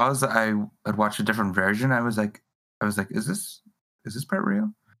 because I had watched a different version, I was like, is this part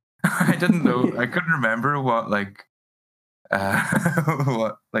real? I didn't know. I couldn't remember what like,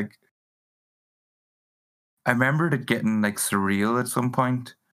 what like. I remembered it getting like surreal at some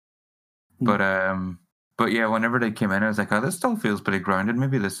point, but yeah, whenever they came in, I was like, oh, this still feels pretty grounded.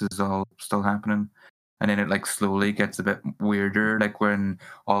 Maybe this is all still happening, and then it like slowly gets a bit weirder, like when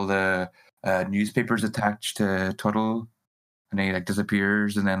all the newspapers attached to Tuttle, and he like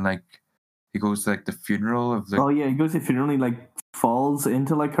disappears, and then like he goes to like the funeral of the. Oh yeah, he goes to the funeral. And he like falls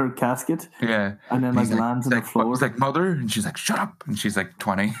into like her casket. Yeah, and then like lands on the floor. He's like, mother, and she's like, shut up, and she's like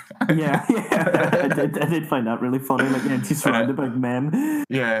 20. yeah. I did find that really funny. Like, and she's surrounded by men.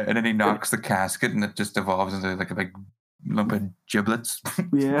 Yeah, and then he knocks the casket, and it just evolves into like a big lump of giblets.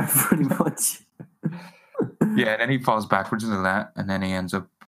 Yeah, pretty much. Yeah, and then he falls backwards into that, and then he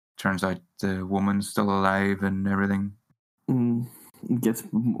turns out the woman's still alive and everything. It gets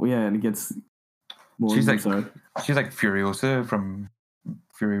more. She's like Furiosa from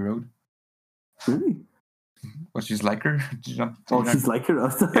Fury Road. Really? What, she's like her? Did you not, Oh, she's like her.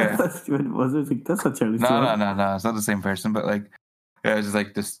 Yeah. That's what it was. I was like, that's not Charlie No, Theron. no. It's not the same person, but like, yeah, it's just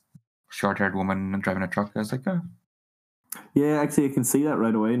like this short-haired woman driving a truck. I was like, oh. Yeah, actually, I can see that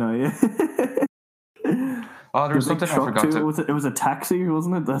right away now. Yeah. Oh, there was The big something I truck forgot too. to. It was a taxi,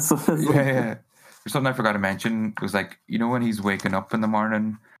 wasn't it? That's what Yeah. There's something I forgot to mention. It was like, you know, when he's waking up in the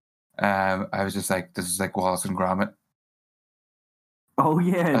morning, I was just like, this is like Wallace and Gromit. Oh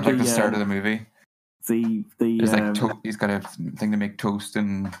yeah, At like the start of the movie. the It's like he's got a thing to make toast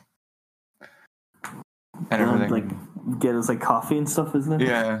and everything. like get us like coffee and stuff, isn't it?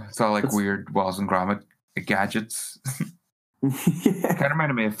 Yeah, it's all like weird Wallace and Gromit gadgets. Yeah. Kind of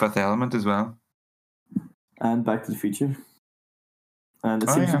reminded me of Fifth Element as well. And Back to the Future. And it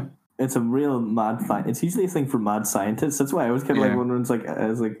Oh, seems yeah. it's a real mad it's usually a thing for mad scientists. That's why I was kind of like Yeah. wondering. It's like I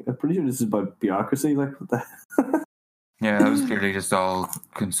was like, I'm pretty sure this is about bureaucracy. Like, what the Yeah, that was clearly just all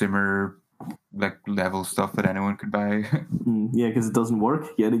consumer like level stuff that anyone could buy. Yeah, because it doesn't work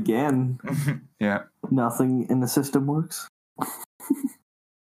yet again. Yeah. Nothing in the system works.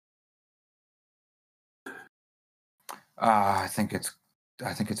 I think it's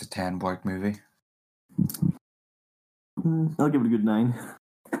a 10 Boyd movie. I'll give it a good 9.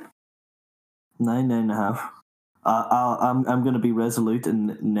 9.5. I'm going to be resolute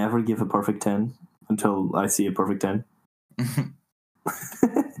and never give a perfect 10 until I see a perfect 10.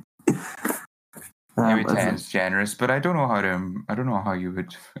 Maybe 10 is generous, but I don't know how you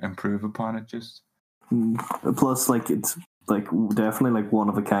would improve upon it. Just plus, like, it's like definitely like one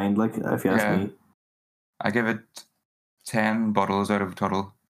of a kind. Like, if you ask me, I give it 10 bottles out of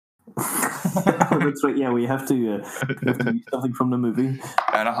total. Oh, that's right. Yeah, we have to use something from the movie.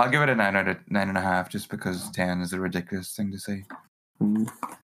 And I'll give it a 9 out of 9.5, just because 10 is a ridiculous thing to say.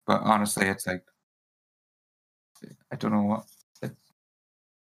 But honestly, it's like, I don't know what.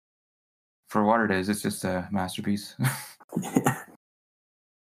 For what it is, it's just a masterpiece. Yeah.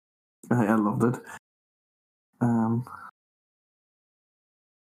 I loved it. So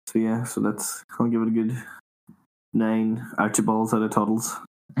yeah, I'll give it a good 9 Archibalds out of Toddles.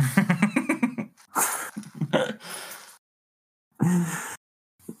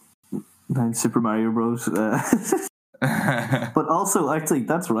 9 Super Mario Bros. But also, actually,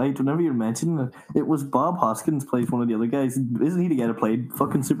 that's right. Whenever you're mentioning it, it was Bob Hoskins plays one of the other guys. Isn't he the guy that played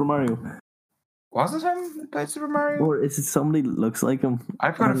fucking Super Mario? Was it him that played Super Mario? Or is it somebody that looks like him?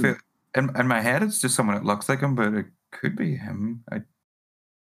 I've got a feel in my head it's just someone that looks like him, but it could be him.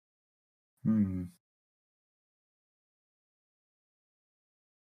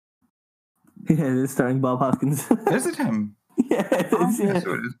 Yeah, it's starring Bob Hoskins. Is it him? Yeah, it is. Yeah.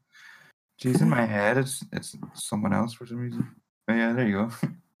 So it is. Jeez, in my head it's someone else for some reason. But yeah, there you go.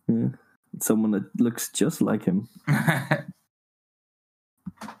 Yeah. Someone that looks just like him.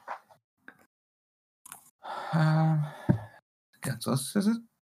 That's us, is it?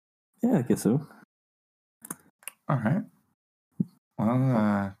 Yeah, I guess so. All right.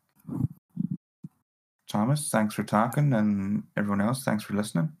 Well, Thomas, thanks for talking, and everyone else, thanks for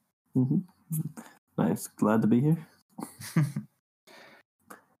listening. Mm-hmm. Nice, glad to be here.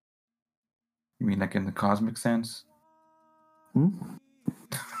 You mean like in the cosmic sense? Hmm?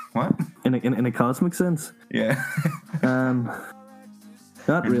 What? In a cosmic sense? Yeah.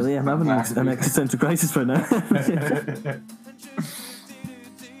 Not really. I'm having an existential crisis right now.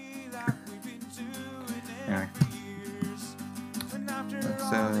 Anyway.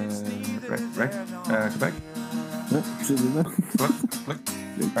 Let's go back. Look.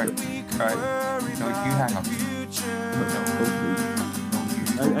 Alright. No, you hang on.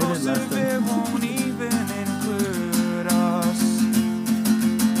 I did last time. Won't even include us.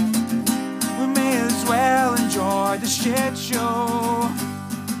 We may as well enjoy the shit show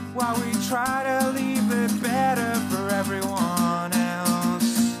while we try to leave it better for everyone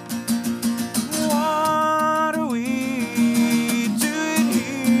else. What are we doing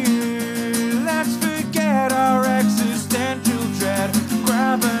here? Let's forget our existential dread,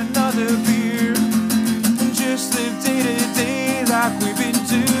 grab another beer, and just live day to day like we've been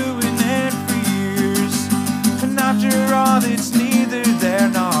doing it for years. And after all, it's neither there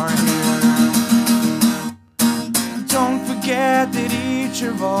nor here. Don't forget that each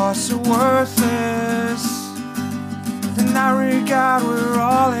of us are worthless. In that regard, we're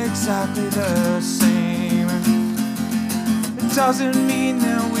all exactly the same. It doesn't mean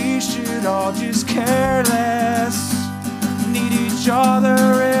that we should all just care less. Need each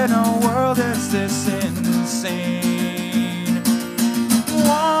other in a world that's this insane.